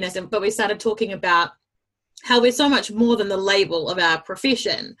happiness, but we started talking about how we're so much more than the label of our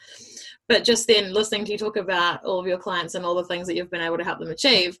profession. But just then listening to you talk about all of your clients and all the things that you've been able to help them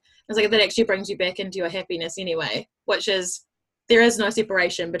achieve, it's like that actually brings you back into your happiness anyway, which is there is no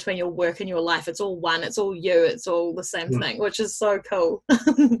separation between your work and your life. It's all one. It's all you. It's all the same thing, which is so cool.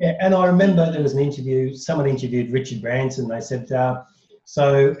 Yeah, and I remember there was an interview, someone interviewed Richard Branson. They said,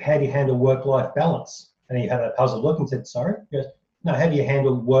 so how do you handle work-life balance? And he had a puzzled look and said, sorry? He goes, no, how do you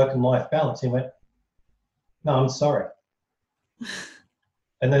handle work and life balance? He went, no, I'm sorry.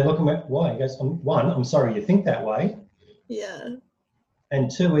 And they look and went, why? He goes, one, I'm sorry you think that way. Yeah. And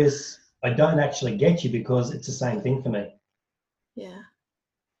two is, I don't actually get you because it's the same thing for me. Yeah.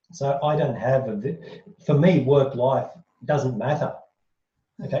 So I don't have for me, work life doesn't matter.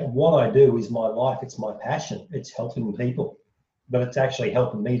 Okay. What I do is my life. It's my passion. It's helping people, but it's actually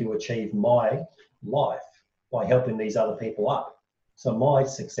helping me to achieve my life by helping these other people up. So my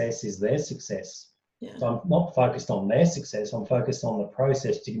success is their success. Yeah. So I'm not focused on their success. I'm focused on the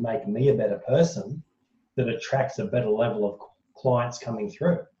process to make me a better person that attracts a better level of clients coming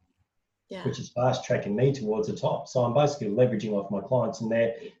through. Yeah. Which is fast tracking me towards the top. So I'm basically leveraging off my clients and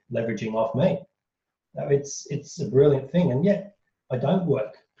they're leveraging off me. It's a brilliant thing. And yet I don't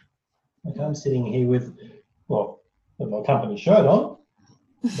work. Okay, I'm sitting here with my company shirt on,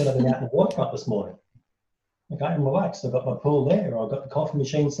 but I've been out in the waterfront this morning. Okay, I'm relaxed. I've got my pool there, or I've got the coffee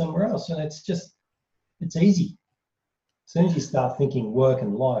machine somewhere else. And it's easy. As soon as you start thinking work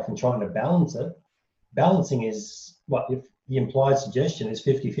and life and trying to balance it, balancing is if the implied suggestion is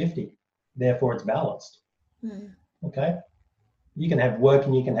 50-50. Therefore, it's balanced. Okay? You can have work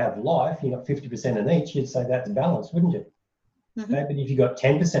and you can have life. You got 50% in each. You'd say that's balanced, wouldn't you? Okay? But if you got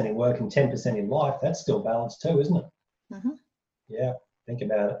 10% in work and 10% in life, that's still balanced too, isn't it? Yeah, think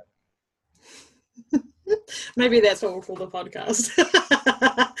about it. Maybe that's what we'll call the podcast.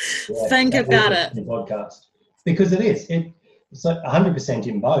 Yeah, think about it. Podcast. Because it is. It's like 100%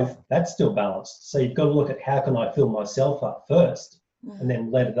 in both. That's still balanced. So you've got to look at how can I fill myself up first and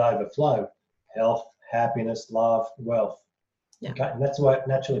then let it overflow. Health, happiness, love, wealth. Yeah. Okay, and that's why it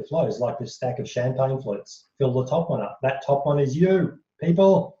naturally flows, like this stack of champagne flutes. Fill the top one up. That top one is you,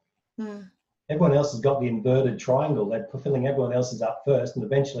 people. Everyone else has got the inverted triangle. They're filling everyone else's up first, and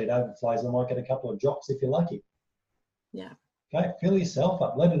eventually it overflows, and they might get a couple of drops if you're lucky. Yeah. Okay, fill yourself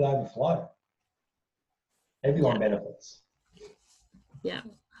up. Let it overflow. Everyone benefits. Yeah,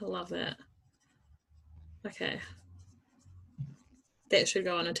 I love that. Okay. That should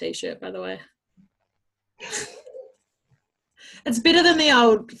go on a t-shirt, by the way. It's better than the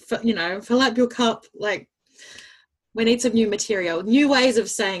old, fill up your cup. Like, we need some new material, new ways of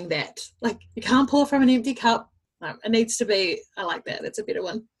saying that. Like, you can't pour from an empty cup. No, it needs to be, I like that. That's a better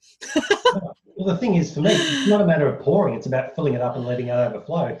one. Well, the thing is, for me, it's not a matter of pouring. It's about filling it up and letting it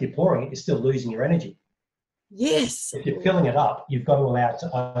overflow. If you're pouring it, you're still losing your energy. Yes. If you're filling it up, you've got to allow it to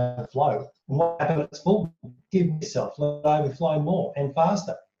overflow. And what happens when it's full? Give yourself, let it overflow more and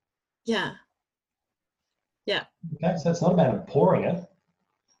faster. Yeah. Yeah. Okay, so it's not a matter of pouring it.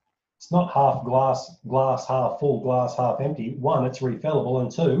 It's not half glass half full, glass half empty. One, it's refillable,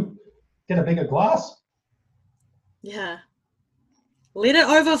 and two, get a bigger glass. Yeah. Let it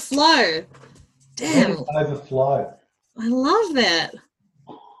overflow. Damn. Let it overflow. I love that.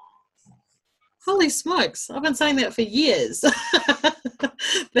 Holy smokes. I've been saying that for years.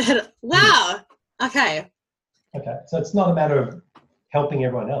 But wow. Okay. Okay. So it's not a matter of helping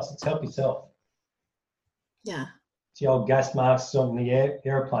everyone else. It's help yourself. Yeah. It's the old gas masks on the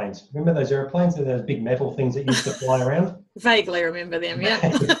airplanes. Remember those airplanes with those big metal things that used to fly around? Vaguely remember them,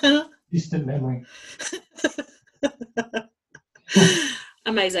 yeah. Distant memory.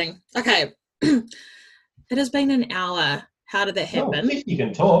 Amazing. Okay. It has been an hour. How did that happen? If you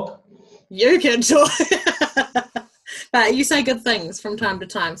can talk. You can talk. But you say good things from time to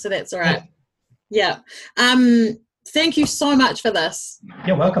time, so that's all right. Yeah. Thank you so much for this.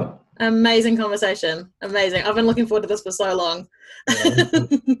 You're welcome. Amazing conversation. Amazing. I've been looking forward to this for so long.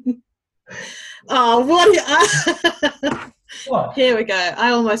 Oh, what? What? Here we go.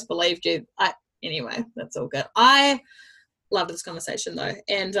 I almost believed you. Anyway, that's all good. I love this conversation though,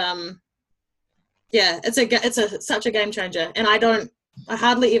 and yeah, it's such a game changer. And I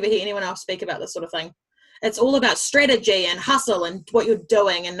hardly ever hear anyone else speak about this sort of thing. It's all about strategy and hustle and what you're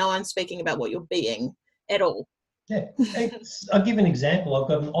doing, and no one's speaking about what you're being at all. Yeah, I'll give an example. I've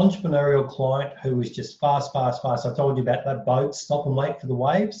got an entrepreneurial client who was just fast. I told you about that boat, stop and wait for the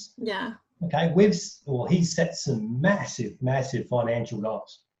waves. Yeah. Okay, he set some massive financial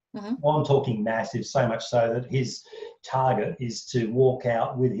goals. Mm-hmm. Well, I'm talking massive, so much so that his target is to walk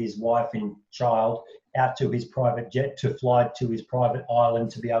out with his wife and child out to his private jet to fly to his private island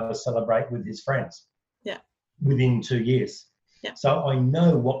to be able to celebrate with his friends. Yeah. Within 2 years. Yeah. So I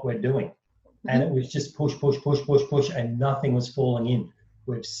know what we're doing. And it was just push, and nothing was falling in.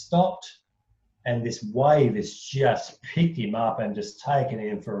 We've stopped, and this wave has just picked him up and just taken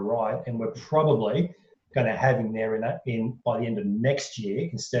him for a ride. And we're probably going to have him there by the end of next year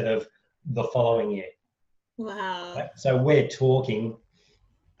instead of the following year. Wow. Right? So we're talking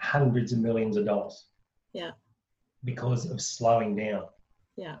hundreds of millions of dollars. Yeah. Because of slowing down.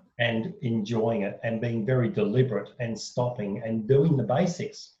 Yeah. And enjoying it and being very deliberate and stopping and doing the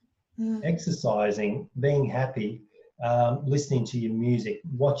basics. Exercising, being happy, listening to your music,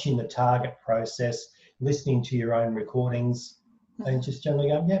 watching the target process, listening to your own recordings, and just generally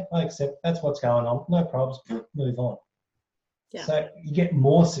going, yeah, I accept that's what's going on, no problems, move on. Yeah. So you get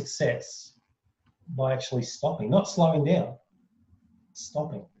more success by actually stopping, not slowing down,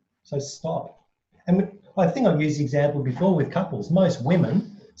 stopping. So stop. And I think I've used the example before with couples. Most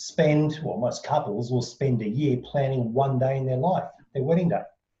couples will spend a year planning one day in their life, their wedding day.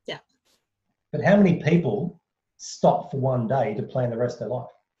 But how many people stop for one day to plan the rest of their life?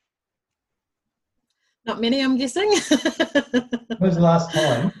 Not many, I'm guessing. When was the last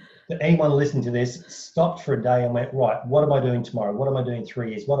time that anyone listening to this stopped for a day and went, right, what am I doing tomorrow? What am I doing 3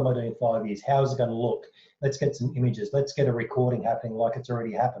 years? What am I doing 5 years? How is it going to look? Let's get some images. Let's get a recording happening like it's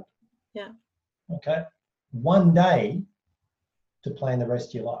already happened. Yeah. Okay. One day to plan the rest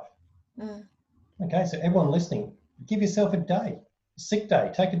of your life. Okay, so everyone listening, give yourself a day, a sick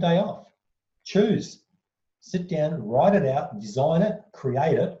day, take a day off. Choose, sit down, write it out, design it,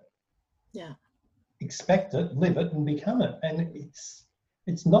 create it, expect it, live it, and become it. And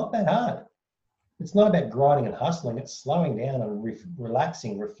it's not that hard. It's not about grinding and hustling. It's slowing down and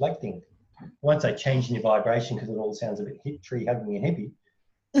relaxing, reflecting, won't say changing your vibration because it all sounds a bit tree hugging and hippie.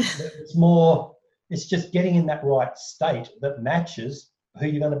 It's more, it's just getting in that right state that matches who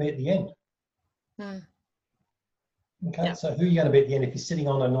you're going to be at the end. Okay, Yep. so who are you going to be at the end? If you're sitting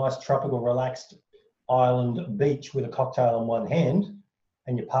on a nice tropical relaxed island beach with a cocktail in one hand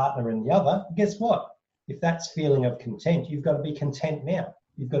and your partner in the other, guess what? If that's feeling of content, you've got to be content now.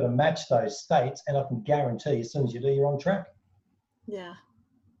 You've got to match those states, and I can guarantee as soon as you do, you're on track. Yeah.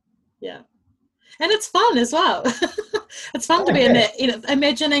 And it's fun as well. It's fun to be in that,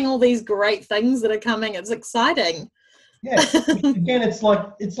 imagining all these great things that are coming. It's exciting. Yeah. Again, it's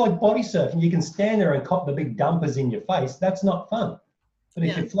like body surfing. You can stand there and cop the big dumpers in your face. That's not fun. But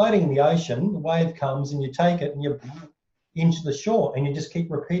if you're floating in the ocean, the wave comes and you take it and you're into the shore and you just keep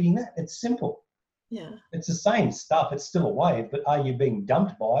repeating that. It's simple. Yeah. It's the same stuff. It's still a wave, but are you being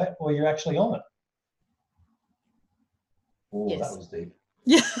dumped by it or you're actually on it? Oh, yes. That was deep.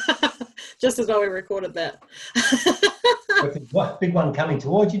 Yeah. Just as well we recorded that. If there's a big one coming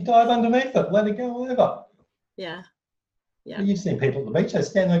towards you, dive underneath it. Let it go over. Yeah. Yeah. You've seen people at the beach, they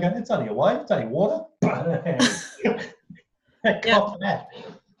stand there going, it's only a wave, it's only water. Cop that.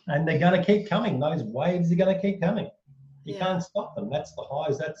 And they're going to keep coming. Those waves are going to keep coming. You can't stop them. That's the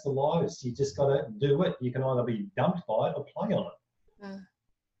highs, that's the lows. You just got to do it. You can either be dumped by it or play on it.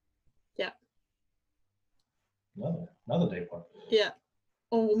 Yeah. Another deep one. Yeah.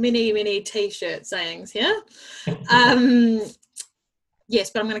 Oh, many T-shirt sayings here. Yes,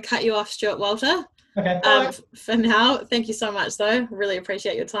 but I'm going to cut you off, Stuart Walter. Okay, bye. For now, thank you so much, though. Really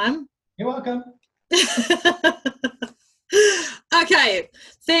appreciate your time. You're welcome. Okay,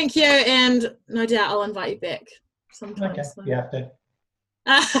 thank you, and no doubt I'll invite you back sometime. Okay, so. you have to.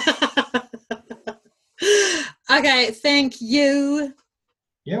 Okay, thank you.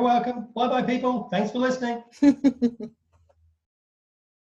 You're welcome. Bye-bye, people. Thanks for listening.